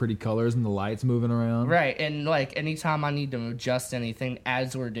watching all the pretty colors and the lights moving around. Right. And, like, anytime I need to adjust anything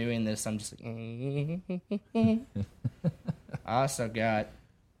as we're doing this, I'm just like... I also got...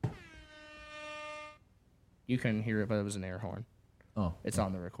 You couldn't hear it, but it was an air horn. Oh. It's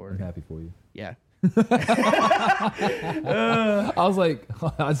on the recorder. I'm happy for you. Yeah. I was like,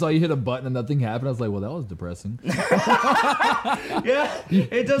 I saw you hit a button and nothing happened. I was like, well, that was depressing. Yeah.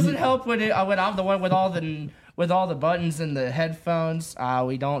 It doesn't help when I'm the one with all the buttons and the headphones.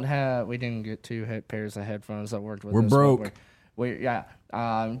 We didn't get two pairs of headphones that worked with We're us. broke.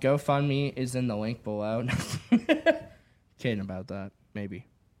 GoFundMe is in the link below. Kidding about that, maybe.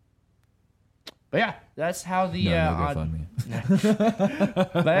 But yeah, that's how the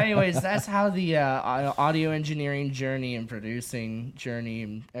but anyways, that's how the audio engineering journey and producing journey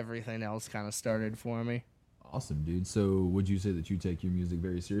and everything else kind of started for me. Awesome, dude. So would you say that you take your music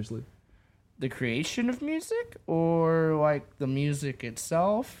very seriously? The creation of music, or like the music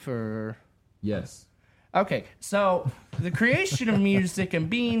itself, or... Yes. Okay, so the creation of music and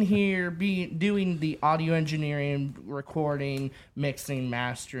being here, doing the audio engineering, recording, mixing,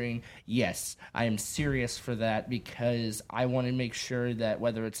 mastering, yes, I am serious for that because I want to make sure that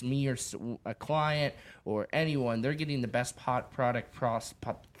whether it's me or a client or anyone, they're getting the best product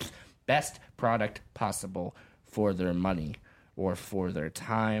possible for their money or for their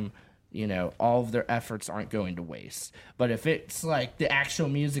time. All of their efforts aren't going to waste. But if it's like the actual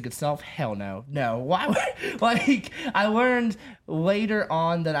music itself, hell no. No. Why would, I learned later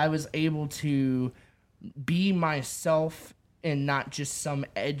on that I was able to be myself and not just some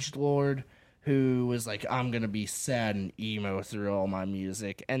edgelord who was like, I'm going to be sad and emo through all my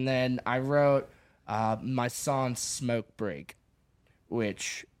music. And then I wrote my song Smoke Break,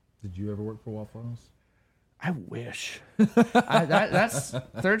 which... Did you ever work for Waffle House? I wish. That's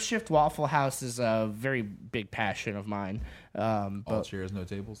Third Shift Waffle House is a very big passion of mine. All chairs, no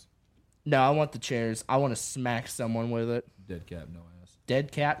tables? No, I want the chairs. I want to smack someone with it. Dead cat, no ass.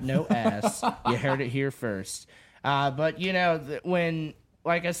 Dead cat, no ass. You heard it here first. But, when,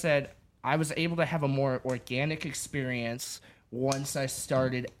 like I said, I was able to have a more organic experience once I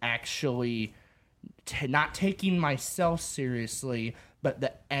started actually not taking myself seriously, but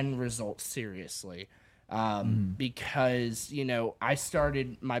the end result seriously. Because, I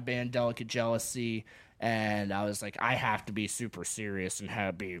started my band Delicate Jealousy and I was like, I have to be super serious and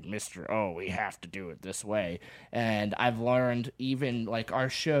be we have to do it this way. And I've learned even like our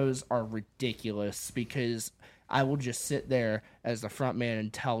shows are ridiculous because I will just sit there as the front man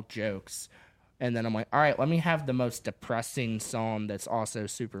and tell jokes. And then I'm like, all right, let me have the most depressing song that's also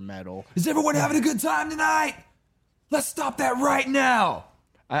super metal. Is everyone having a good time tonight? Let's stop that right now.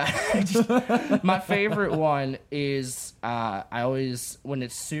 My favorite one is I always, when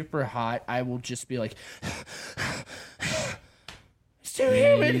it's super hot, I will just be like, it's too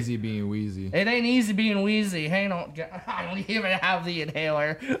humid. Easy being wheezy. It ain't easy being wheezy. I don't even have the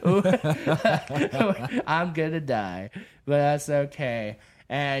inhaler. I'm gonna die, but that's okay.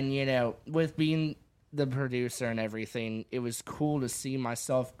 And with being the producer and everything, it was cool to see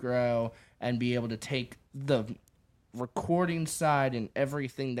myself grow and be able to take the recording side and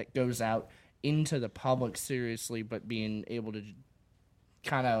everything that goes out into the public seriously, but being able to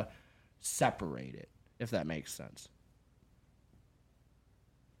kind of separate it, if that makes sense.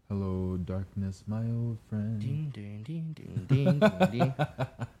 Hello, darkness, my old friend. Ding, ding, ding, ding, ding, ding, ding.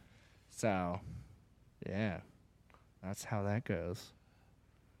 So, yeah, that's how that goes.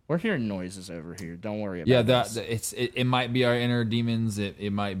 We're hearing noises over here. Don't worry about this. It might be our inner demons.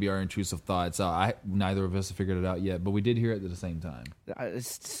 It might be our intrusive thoughts. Neither of us have figured it out yet, but we did hear it at the same time.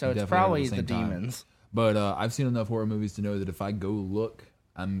 It's probably the demons. But I've seen enough horror movies to know that if I go look,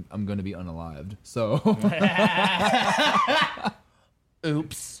 I'm going to be unalived. So,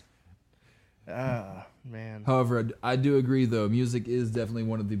 oops. Man. However, I do agree, though. Music is definitely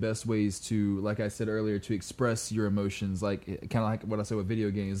one of the best ways to, like I said earlier, to express your emotions, like kind of like what I said with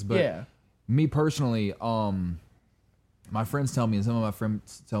video games. But yeah. Me personally, my friends tell me, and some of my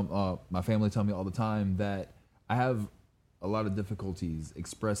friends my family tell me all the time that I have a lot of difficulties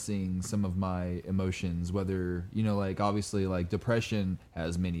expressing some of my emotions. Whether like obviously like depression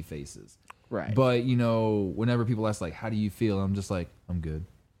has many faces. Right. But, you know, whenever people ask, like, how do you feel? I'm just like, I'm good.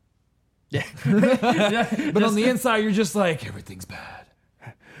 Yeah. But on the inside, you're just like, everything's bad.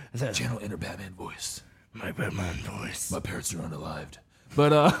 Channel inner Batman voice. My Batman voice. My parents are unalived.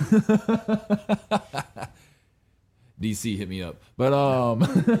 But, DC hit me up. But,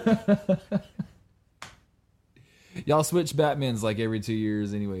 y'all switch Batmans like every 2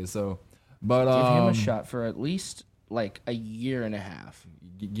 years anyway, so. But, give him a shot for at least like a year and a half.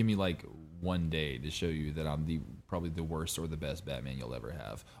 Give me like one day to show you that I'm probably the worst or the best Batman you'll ever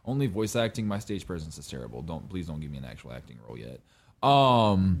have. Only voice acting, my stage presence is terrible. Please don't give me an actual acting role yet.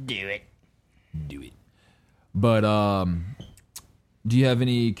 Do it. But do you have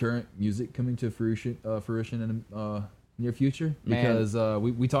any current music coming to fruition in near future? Because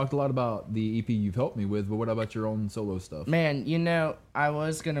we talked a lot about the EP you've helped me with, but what about your own solo stuff? Man, you know, I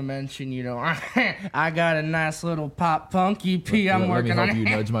was gonna mention, you know, I got a nice little pop punk EP I'm working on. Let me help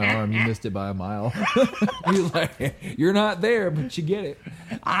you nudge my arm. You missed it by a mile. You're not there, but you get it.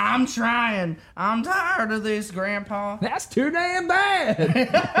 I'm trying. I'm tired of this, Grandpa. That's too damn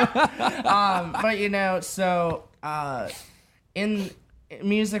bad. But you know, so in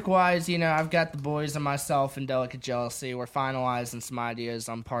music wise, you know, I've got the boys and myself and Delicate Jealousy. We're finalizing some ideas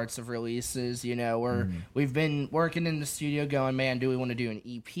on parts of releases. You know, we've been working in the studio going, man, do we want to do an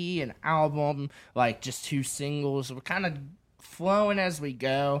EP, an album, like just 2 singles? We're kind of flowing as we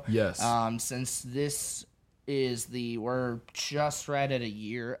go. Yes. Since this is we're just right at a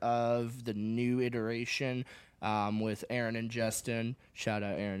year of the new iteration. With Aaron and Justin. Shout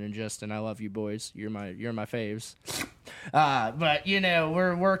out Aaron and Justin. I love you boys. You're my faves. But you know,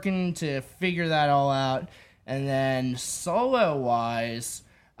 we're working to figure that all out. And then solo wise,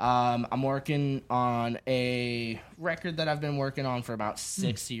 I'm working on a record that I've been working on for about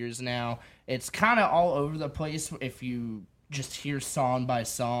 6 years now. It's kind of all over the place if you just hear song by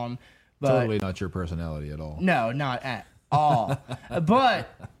song. But totally not your personality at all. No, not at all. But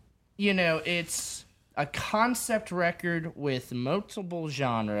you know, it's a concept record with multiple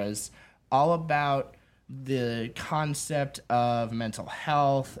genres, all about the concept of mental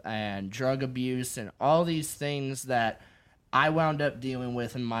health and drug abuse and all these things that I wound up dealing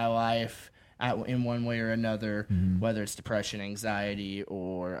with in my life in one way or another, whether it's depression, anxiety,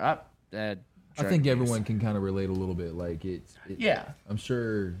 or I think everyone can kind of relate a little bit. Like yeah. I'm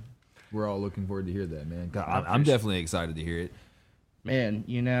sure we're all looking forward to hear that, man. I'm definitely excited to hear it. Man,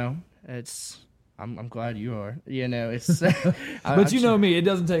 you know, I'm glad you are. You know, it's. But you know me, it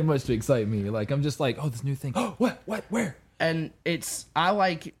doesn't take much to excite me. Like I'm just like, oh, this new thing. Oh, what, where? And I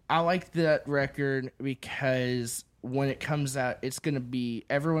like that record because when it comes out,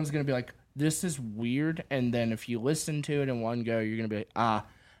 everyone's gonna be like, this is weird. And then if you listen to it in one go, you're gonna be like,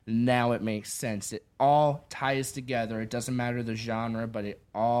 now it makes sense. It all ties together. It doesn't matter the genre, but it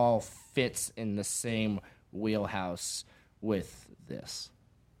all fits in the same wheelhouse with this.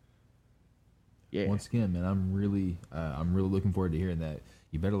 Yeah. Once again, man, I'm really looking forward to hearing that.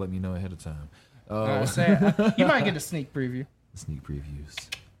 You better let me know ahead of time. You might get a sneak preview. Sneak previews.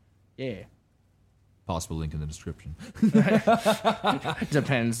 Yeah. Possible link in the description.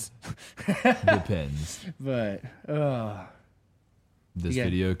 Depends. Depends. But this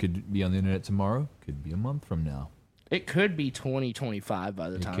video could be on the internet tomorrow. Could be a month from now. It could be 2025 by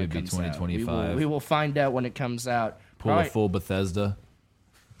the time it comes out. It could be 2025. We will find out when it comes out. Pull a full Bethesda.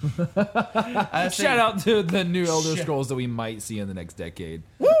 Shout out to the new Elder Scrolls that we might see in the next decade.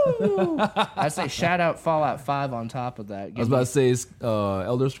 Woo! I say shout out Fallout 5 on top of that. I was about to say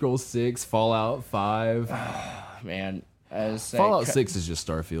Elder Scrolls 6, Fallout 5. Man, Fallout 6 is just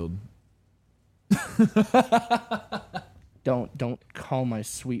Starfield. Don't call my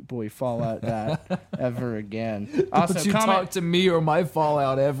sweet boy Fallout that ever again. Also, don't you talk to me or my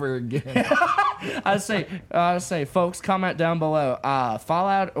Fallout ever again. I say, folks, comment down below.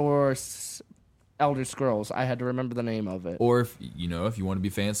 Fallout or Elder Scrolls. I had to remember the name of it. Or if you want to be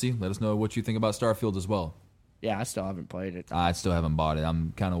fancy, let us know what you think about Starfield as well. Yeah, I still haven't played it. I still haven't bought it.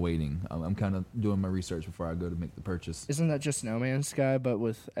 I'm kind of waiting. I'm kind of doing my research before I go to make the purchase. Isn't that just No Man's Sky, but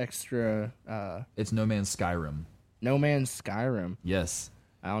with extra? It's No Man's Skyrim. No Man's Skyrim. Yes.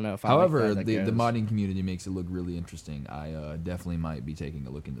 I don't know if. However, the modding community makes it look really interesting. I definitely might be taking a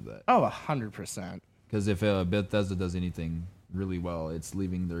look into that. Oh, 100%. Because if Bethesda does anything really well, it's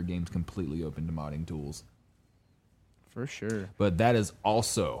leaving their games completely open to modding tools. For sure. But that is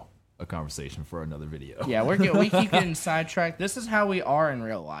also a conversation for another video. Yeah, we keep getting sidetracked. This is how we are in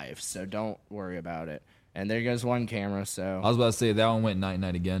real life, so don't worry about it. And there goes one camera. So I was about to say that one went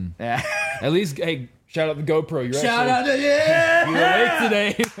night again. Yeah. At least, hey, shout out the GoPro. You're awake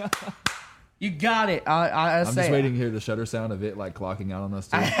today. You got it. I'm just waiting to hear the shutter sound of it like clocking out on us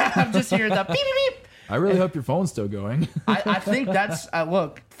too. I'm just hearing the beep beep beep. I really hope your phone's still going. I think that's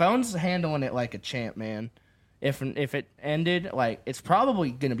look. Phone's handling it like a champ, man. If it ended, like it's probably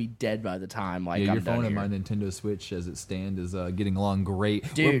gonna be dead by the time. Like your I'm phone done and here. my Nintendo Switch as it stand is getting along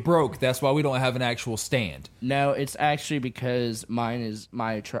great. Dude. We're broke. That's why we don't have an actual stand. No, it's actually because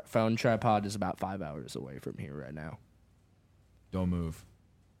my phone tripod is about 5 hours away from here right now. Don't move.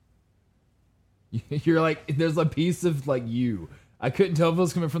 You're like, there's a piece of like you. I couldn't tell if it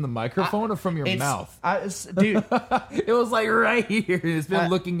was coming from the microphone or from your mouth. Dude, It was like right here. It's been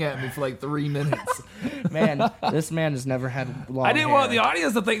looking at me for like 3 minutes. man, this man has never had long I didn't hair. want the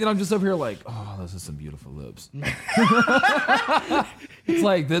audience to think that I'm just over here like, oh, those are some beautiful lips. It's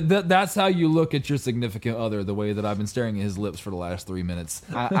like that's how you look at your significant other, the way that I've been staring at his lips for the last 3 minutes.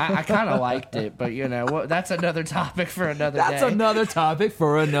 I kind of liked it, but you know, that's another topic for another day. That's another topic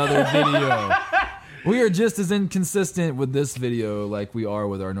for another video. We are just as inconsistent with this video like we are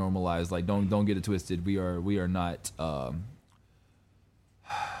with our normal lives. Like, don't get it twisted. We are not.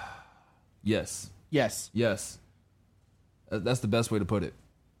 Yes. That's the best way to put it.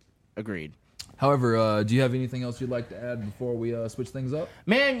 Agreed. However, do you have anything else you'd like to add before we switch things up?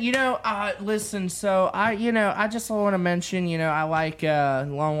 Man, you know, listen, so I just want to mention, you know, I like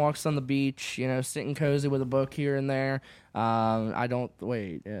long walks on the beach, you know, sitting cozy with a book here and there.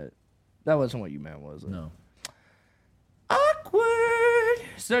 That wasn't what you meant, was it? No. Awkward.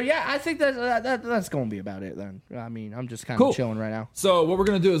 So yeah, I think that's going to be about it then. I mean, I'm just kind of chilling right now. So what we're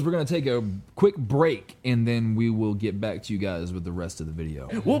going to do is we're going to take a quick break, and then we will get back to you guys with the rest of the video.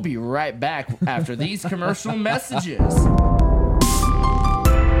 We'll be right back after these commercial messages.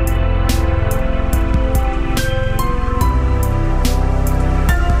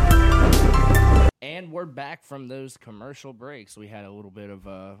 And we're back from those commercial breaks. We had a little bit of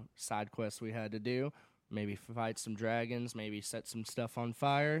a side quest we had to do. Maybe fight some dragons, maybe set some stuff on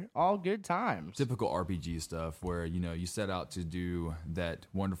fire. All good times. Typical RPG stuff where, you know, you set out to do that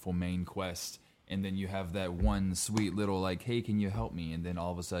wonderful main quest, and then you have that one sweet little like, hey, can you help me? And then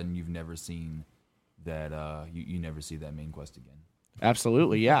all of a sudden you've never seen that, you never see that main quest again.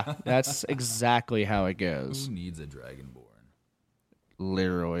 Absolutely, yeah. That's exactly how it goes. Who needs a Dragonborn?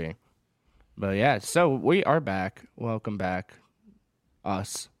 Literally. But yeah, so we are back. Welcome back,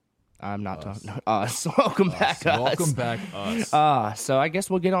 us. I'm not talking us. Welcome back, us. Welcome back, us. So I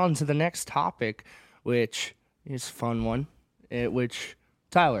guess we'll get on to the next topic, which is a fun one. Which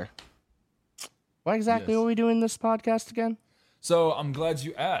Tyler, why exactly are we doing this podcast again? So I'm glad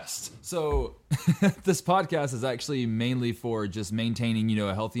you asked. So this podcast is actually mainly for just maintaining, you know,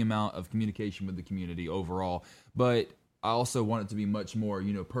 a healthy amount of communication with the community overall. But I also want it to be much more,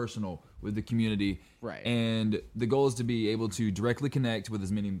 you know, personal with the community. Right. And the goal is to be able to directly connect with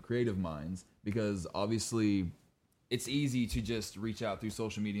as many creative minds, because obviously it's easy to just reach out through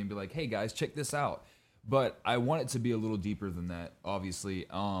social media and be like, hey guys, check this out. But I want it to be a little deeper than that, obviously.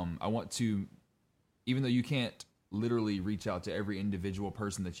 I want to, even though you can't literally reach out to every individual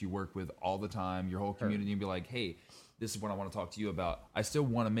person that you work with all the time, your whole community, and be like, hey, this is what I want to talk to you about. I still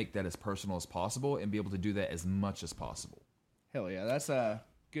want to make that as personal as possible and be able to do that as much as possible. Hell yeah, that's a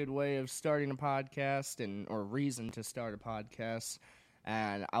good way of starting a podcast, or reason to start a podcast.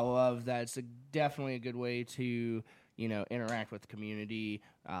 And I love that. It's definitely a good way to, you know, interact with the community.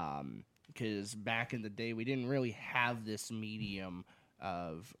 Because back in the day, we didn't really have this medium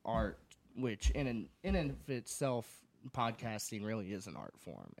of art, which in and of itself, podcasting really is an art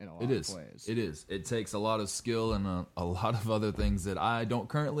form in a lot of ways. It is. It takes a lot of skill and a lot of other things that I don't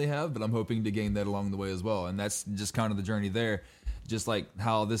currently have, but I'm hoping to gain that along the way as well. And that's just kind of the journey there. Just like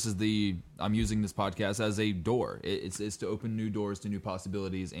how I'm using this podcast as a door. It's to open new doors to new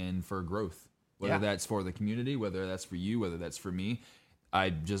possibilities and for growth. Whether that's for the community, whether that's for you, whether that's for me.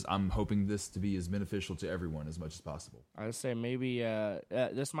 I'm hoping this to be as beneficial to everyone as much as possible. I would say maybe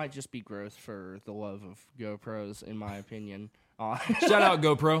this might just be growth for the love of GoPros, in my opinion. Shout out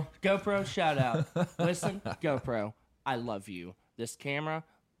GoPro. GoPro, shout out. Listen, GoPro, I love you. This camera,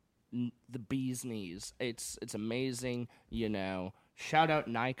 the bee's knees. It's amazing, you know. Shout out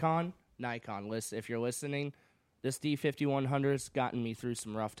Nikon. Listen, if you're listening, this D5100's gotten me through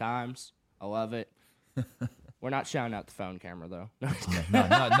some rough times. I love it. We're not shouting out the phone camera, though.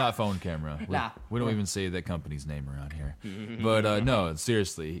 not phone camera. We don't Nah. even say that company's name around here. But no,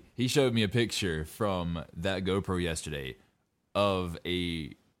 seriously. He showed me a picture from that GoPro yesterday of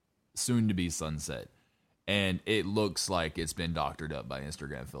a soon-to-be sunset. And it looks like it's been doctored up by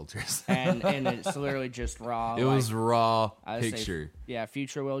Instagram filters. and it's literally just raw. It was raw I picture. Say,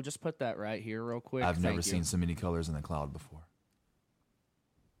 Future Will, just put that right here real quick. I've never seen so many colors in the cloud before.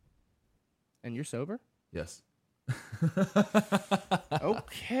 And you're sober? Yes.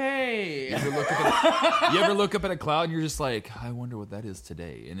 Okay. You ever look up at a cloud and you're just like, I wonder what that is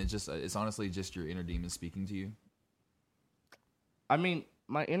today? And it's honestly just your inner demon speaking to you. I mean,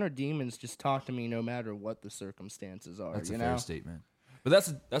 my inner demons just talk to me no matter what the circumstances are. That's a fair fair statement. But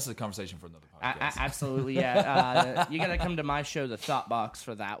that's a conversation for another podcast. Absolutely, yeah. You got to come to my show, The Thought Box,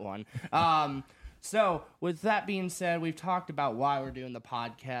 for that one. So, with that being said, we've talked about why we're doing the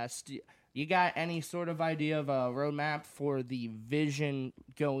podcast. You got any sort of idea of a roadmap for the vision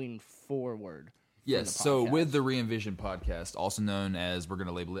going forward? Yes, so with the Re-Envision podcast, also known as, we're going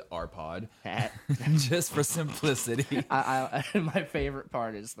to label it RPod, just for simplicity. My favorite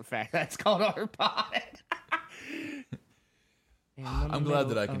part is the fact that it's called RPod. I'm glad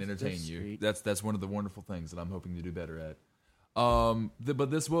that I can entertain you. That's one of the wonderful things that I'm hoping to do better at.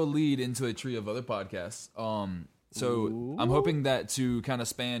 But this will lead into a tree of other podcasts. So Ooh. I'm hoping that to kind of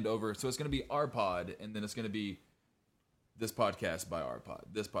span over. So it's going to be our pod, and then it's going to be this podcast by our pod,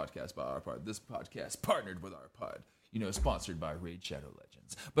 this podcast by our pod, this podcast partnered with our pod, sponsored by Raid Shadow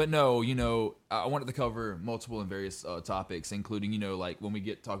Legends. But no, I wanted to cover multiple and various topics, including, like when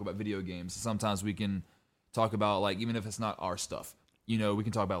we talk about video games, sometimes we can talk about, like, even if it's not our stuff, we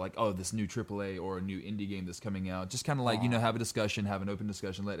can talk about, like, oh, this new AAA or a new indie game that's coming out. Just kind of like, have a discussion, have an open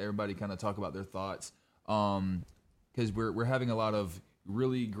discussion, let everybody kind of talk about their thoughts. Because we're having a lot of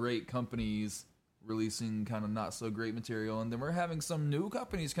really great companies releasing kind of not so great material, and then we're having some new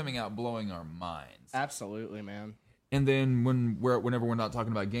companies coming out blowing our minds. Absolutely, man. And then whenever we're not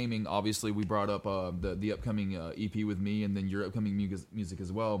talking about gaming, obviously we brought up the upcoming EP with me, and then your upcoming music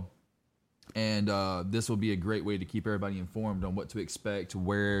as well. And this will be a great way to keep everybody informed on what to expect,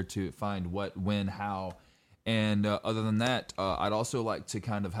 where to find what, when, how. And other than that, I'd also like to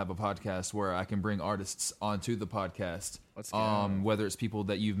kind of have a podcast where I can bring artists onto the podcast. Let's go. Whether it's people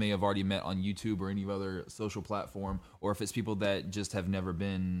that you may have already met on YouTube or any other social platform, or if it's people that just have never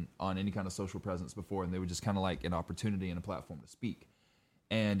been on any kind of social presence before, and they would just kind of like an opportunity and a platform to speak.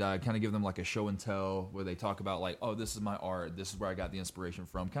 And kind of give them like a show and tell where they talk about, like, oh, this is my art, this is where I got the inspiration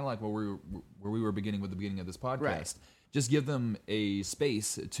from. Kind of like where we were beginning with the beginning of this podcast. Right. Just give them a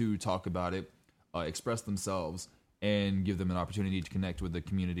space to talk about it. Express themselves, and give them an opportunity to connect with the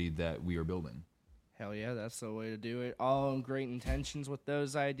community that we are building. Hell yeah, that's the way to do it. All great intentions with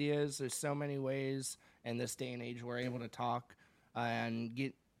those ideas. There's so many ways in this day and age we're able to talk and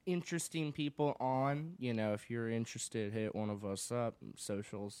get interesting people on. If you're interested, hit one of us up.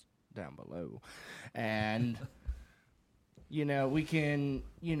 Socials down below. And, we can,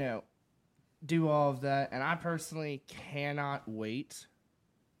 do all of that. And I personally cannot wait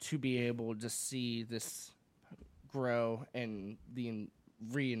to be able to see this grow and the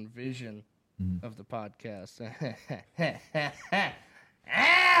re-envision of the podcast.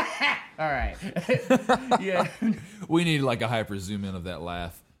 All right. Yeah. We need like a hyper zoom in of that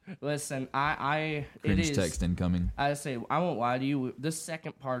laugh. Listen, cringe text incoming. I won't lie to you. This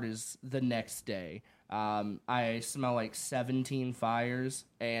second part is the next day. I smell like 17 fires,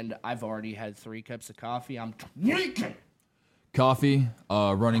 and I've already had 3 cups of coffee. I'm tweaking. Coffee,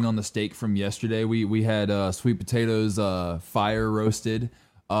 running on the steak from yesterday. We had sweet potatoes, fire roasted.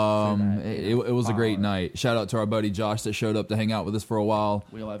 It was a great night. Shout out to our buddy Josh that showed up to hang out with us for a while.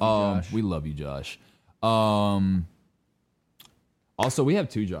 We love you, Josh. We love you, Josh. Also, we have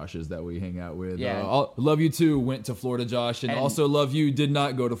 2 Joshes that we hang out with. Yeah. Love you too. Went to Florida, Josh, and also love you. Did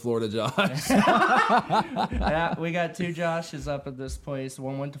not go to Florida, Josh. Yeah, we got 2 Joshes up at this place.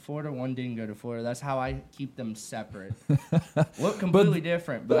 One went to Florida, one didn't go to Florida. That's how I keep them separate. Look completely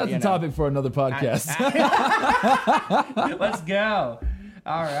different, but that's a topic for another podcast. Let's go.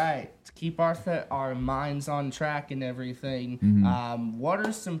 All right, to keep our minds on track and everything. Mm-hmm. What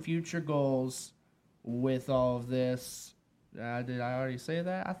are some future goals with all of this? Did I already say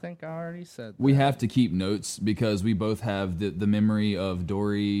that? I think I already said that. We have to keep notes because we both have the memory of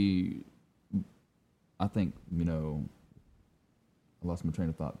Dory. I think, I lost my train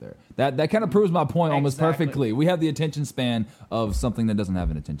of thought there. That kind of proves my point almost perfectly. We have the attention span of something that doesn't have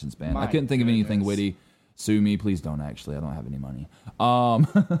an attention span. I couldn't think of anything witty. Sue me, please don't. Actually, I don't have any money.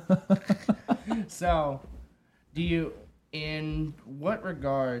 So, in what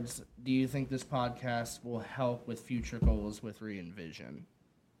regards do you think this podcast will help with future goals with Re-Envision?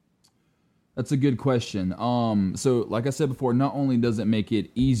 That's a good question. So, like I said before, not only does it make it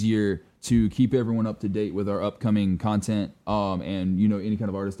easier to keep everyone up to date with our upcoming content, and any kind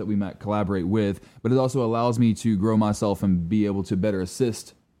of artist that we might collaborate with, but it also allows me to grow myself and be able to better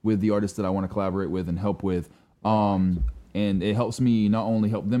assist with the artists that I want to collaborate with and help with. And it helps me not only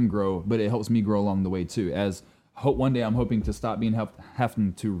help them grow, but it helps me grow along the way too. As one day I'm hoping to stop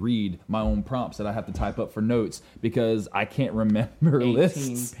having to read my own prompts that I have to type up for notes because I can't remember 18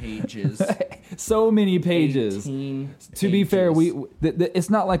 lists. pages. So many pages. 18 To be fair, it's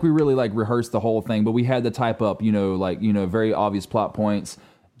not like we really like rehearsed the whole thing, but we had to type up, very obvious plot points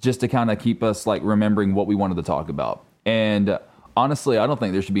just to kind of keep us like remembering what we wanted to talk about. And honestly, I don't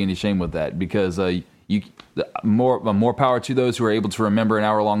think there should be any shame with that because more power to those who are able to remember an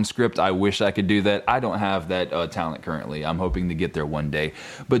hour-long script. I wish I could do that. I don't have that talent currently. I'm hoping to get there one day.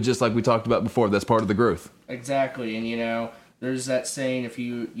 But just like we talked about before, that's part of the growth. Exactly. And, there's that saying, if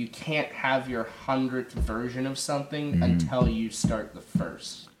you can't have your 100th version of something until you start the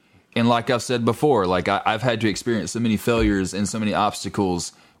first. And like I've said before, like I've had to experience so many failures and so many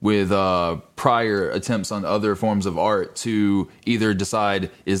obstacles with prior attempts on other forms of art to either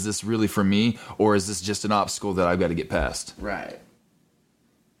decide, is this really for me, or is this just an obstacle that I've got to get past? Right.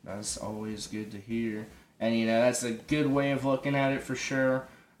 That's always good to hear. And, that's a good way of looking at it for sure,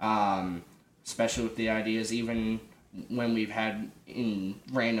 especially with the ideas, even when we've had in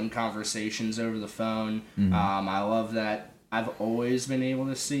random conversations over the phone. I love that I've always been able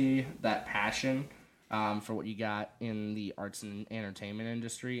to see that passion for what you got in the arts and entertainment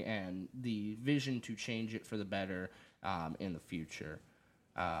industry and the vision to change it for the better in the future.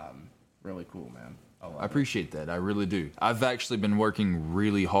 Really cool, man. I appreciate that. I really do. I've actually been working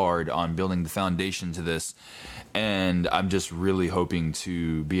really hard on building the foundation to this, and I'm just really hoping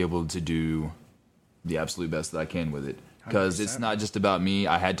to be able to do the absolute best that I can with it. Because it's not just about me.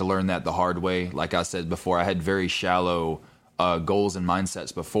 I had to learn that the hard way. Like I said before, I had very shallow goals and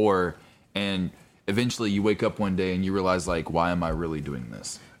mindsets before, and eventually you wake up one day and you realize, like, why am I really doing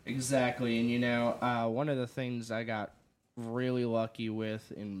this? Exactly. And, one of the things I got really lucky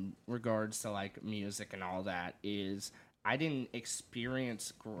with in regards to, like, music and all that is I didn't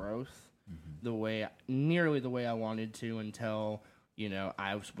experience growth nearly the way I wanted to until,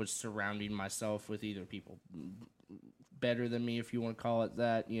 I was surrounding myself with either people better than me, if you want to call it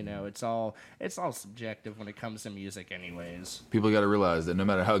that. It's all subjective when it comes to music anyways. People got to realize that no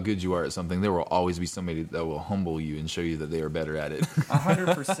matter how good you are at something, there will always be somebody that will humble you and show you that they are better at it.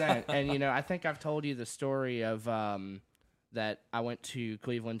 100%. And I think I've told you the story of that I went to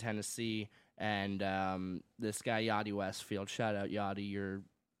Cleveland, Tennessee, and this guy Yachty Westfield, shout out Yachty, you're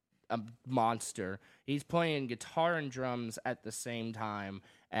a monster. He's playing guitar and drums at the same time,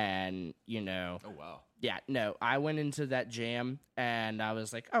 and oh wow. Yeah, no, I went into that jam, and I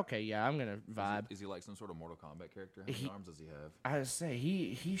was like, okay, yeah, I'm going to vibe. Is he like some sort of Mortal Kombat character? How many arms does he have? I would say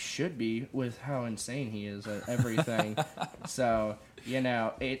he should be with how insane he is at everything. So,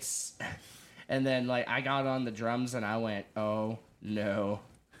 it's... And then, like, I got on the drums, and I went, oh, no.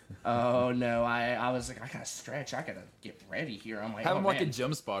 Oh, no. I was like, I got to stretch. I got to get ready here. I'm like, have him like a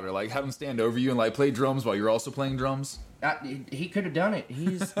gym spotter. Like, have him stand over you and, like, play drums while you're also playing drums. He could have done it.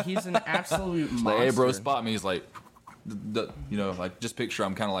 He's an absolute monster. Like, hey, bro, spot me. He's like, like, just picture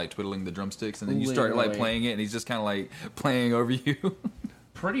I'm kind of like twiddling the drumsticks, and then you start like playing it, and he's just kind of like playing over you.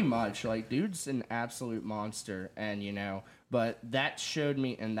 Pretty much, like, dude's an absolute monster, and but that showed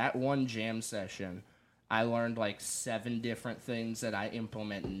me in that one jam session, I learned like 7 different things that I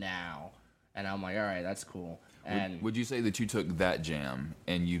implement now, and I'm like, all right, that's cool. And would you say that you took that jam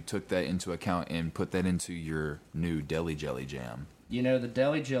and you took that into account and put that into your new Deli Jelly jam? The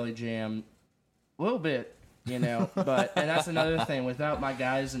Deli Jelly jam, a little bit, but and that's another thing. Without my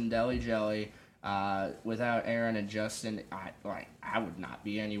guys in Deli Jelly, without Aaron and Justin, I would not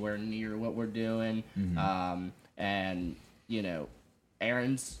be anywhere near what we're doing. And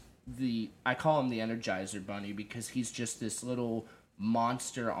Aaron's I call him the Energizer Bunny because he's just this little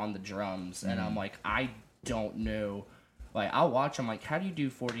monster on the drums, and I'm like, I don't know. Like, I'll watch him, like, how do you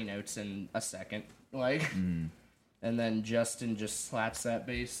do 40 notes in a second? Like, and then Justin just slaps that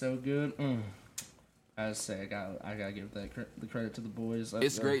bass so good. I say I gotta give the credit to the boys.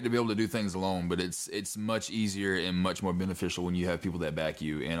 It's great to be able to do things alone, but it's much easier and much more beneficial when you have people that back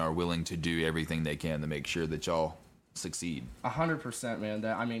you and are willing to do everything they can to make sure that y'all succeed. 100%,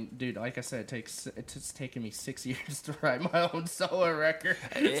 man. Dude, like I said, it's taken me 6 years to write my own solo record.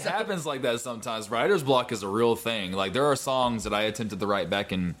 It happens like that sometimes. Writer's block is a real thing. Like, there are songs that I attempted to write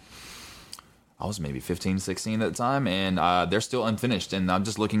back in, I was maybe 15, 16 at the time, and they're still unfinished. And I'm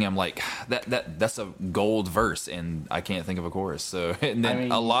just looking at them like, that's a gold verse, and I can't think of a chorus. So, and then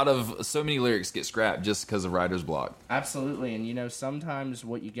so many lyrics get scrapped just because of writer's block. Absolutely, and sometimes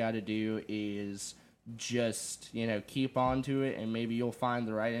what you got to do is just keep on to it, and maybe you'll find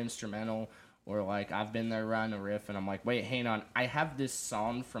the right instrumental. Or like, I've been there writing a riff, and I'm like, wait, hang on, I have this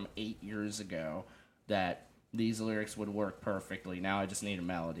song from 8 years ago that these lyrics would work perfectly. Now I just need a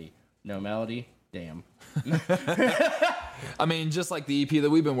melody. No melody, Damn. I mean, just like the EP that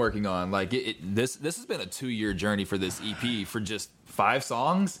we've been working on, like this has been a 2-year journey for this EP for just 5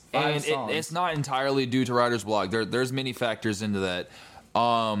 songs, and it's not entirely due to writer's block. There's many factors into that,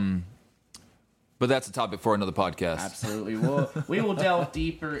 but that's a topic for another podcast. Absolutely, we will delve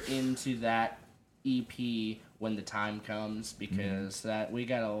deeper into that EP when the time comes, because that we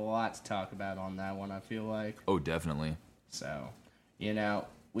got a lot to talk about on that one. I feel like. Oh, definitely. So,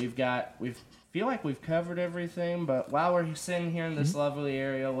 we feel like we've covered everything, but while we're sitting here in this lovely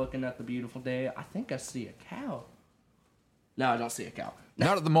area looking at the beautiful day, I think I see a cow. No, I don't see a cow.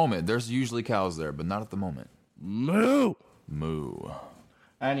 Not at the moment. There's usually cows there, but not at the moment. Moo! Moo.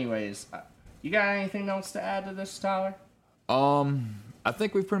 Anyways, you got anything else to add to this, Tyler? I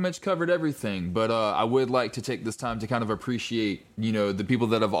think we've pretty much covered everything, but I would like to take this time to kind of appreciate, the people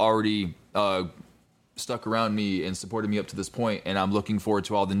that have already stuck around me and supported me up to this point, and I'm looking forward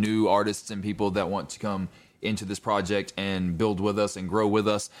to all the new artists and people that want to come into this project and build with us and grow with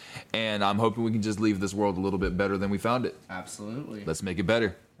us, and I'm hoping we can just leave this world a little bit better than we found it. Absolutely. Let's make it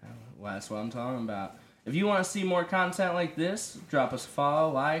better. Well, that's what I'm talking about. If you want to see more content like this, drop us a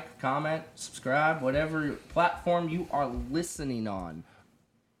follow, like, comment, subscribe, whatever platform you are listening on.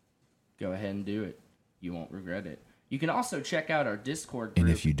 Go ahead and do it. You won't regret it. You can also check out our Discord group. And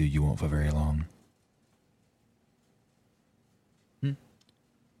if you do, you won't for very long.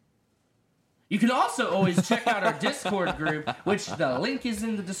 You can also always check out our Discord group, which the link is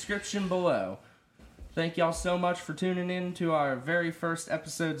in the description below. Thank y'all so much for tuning in to our very first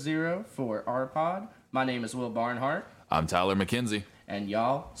episode 0 for our pod. My name is Will Barnhart. I'm Tyler McKenzie. And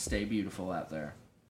y'all, stay beautiful out there.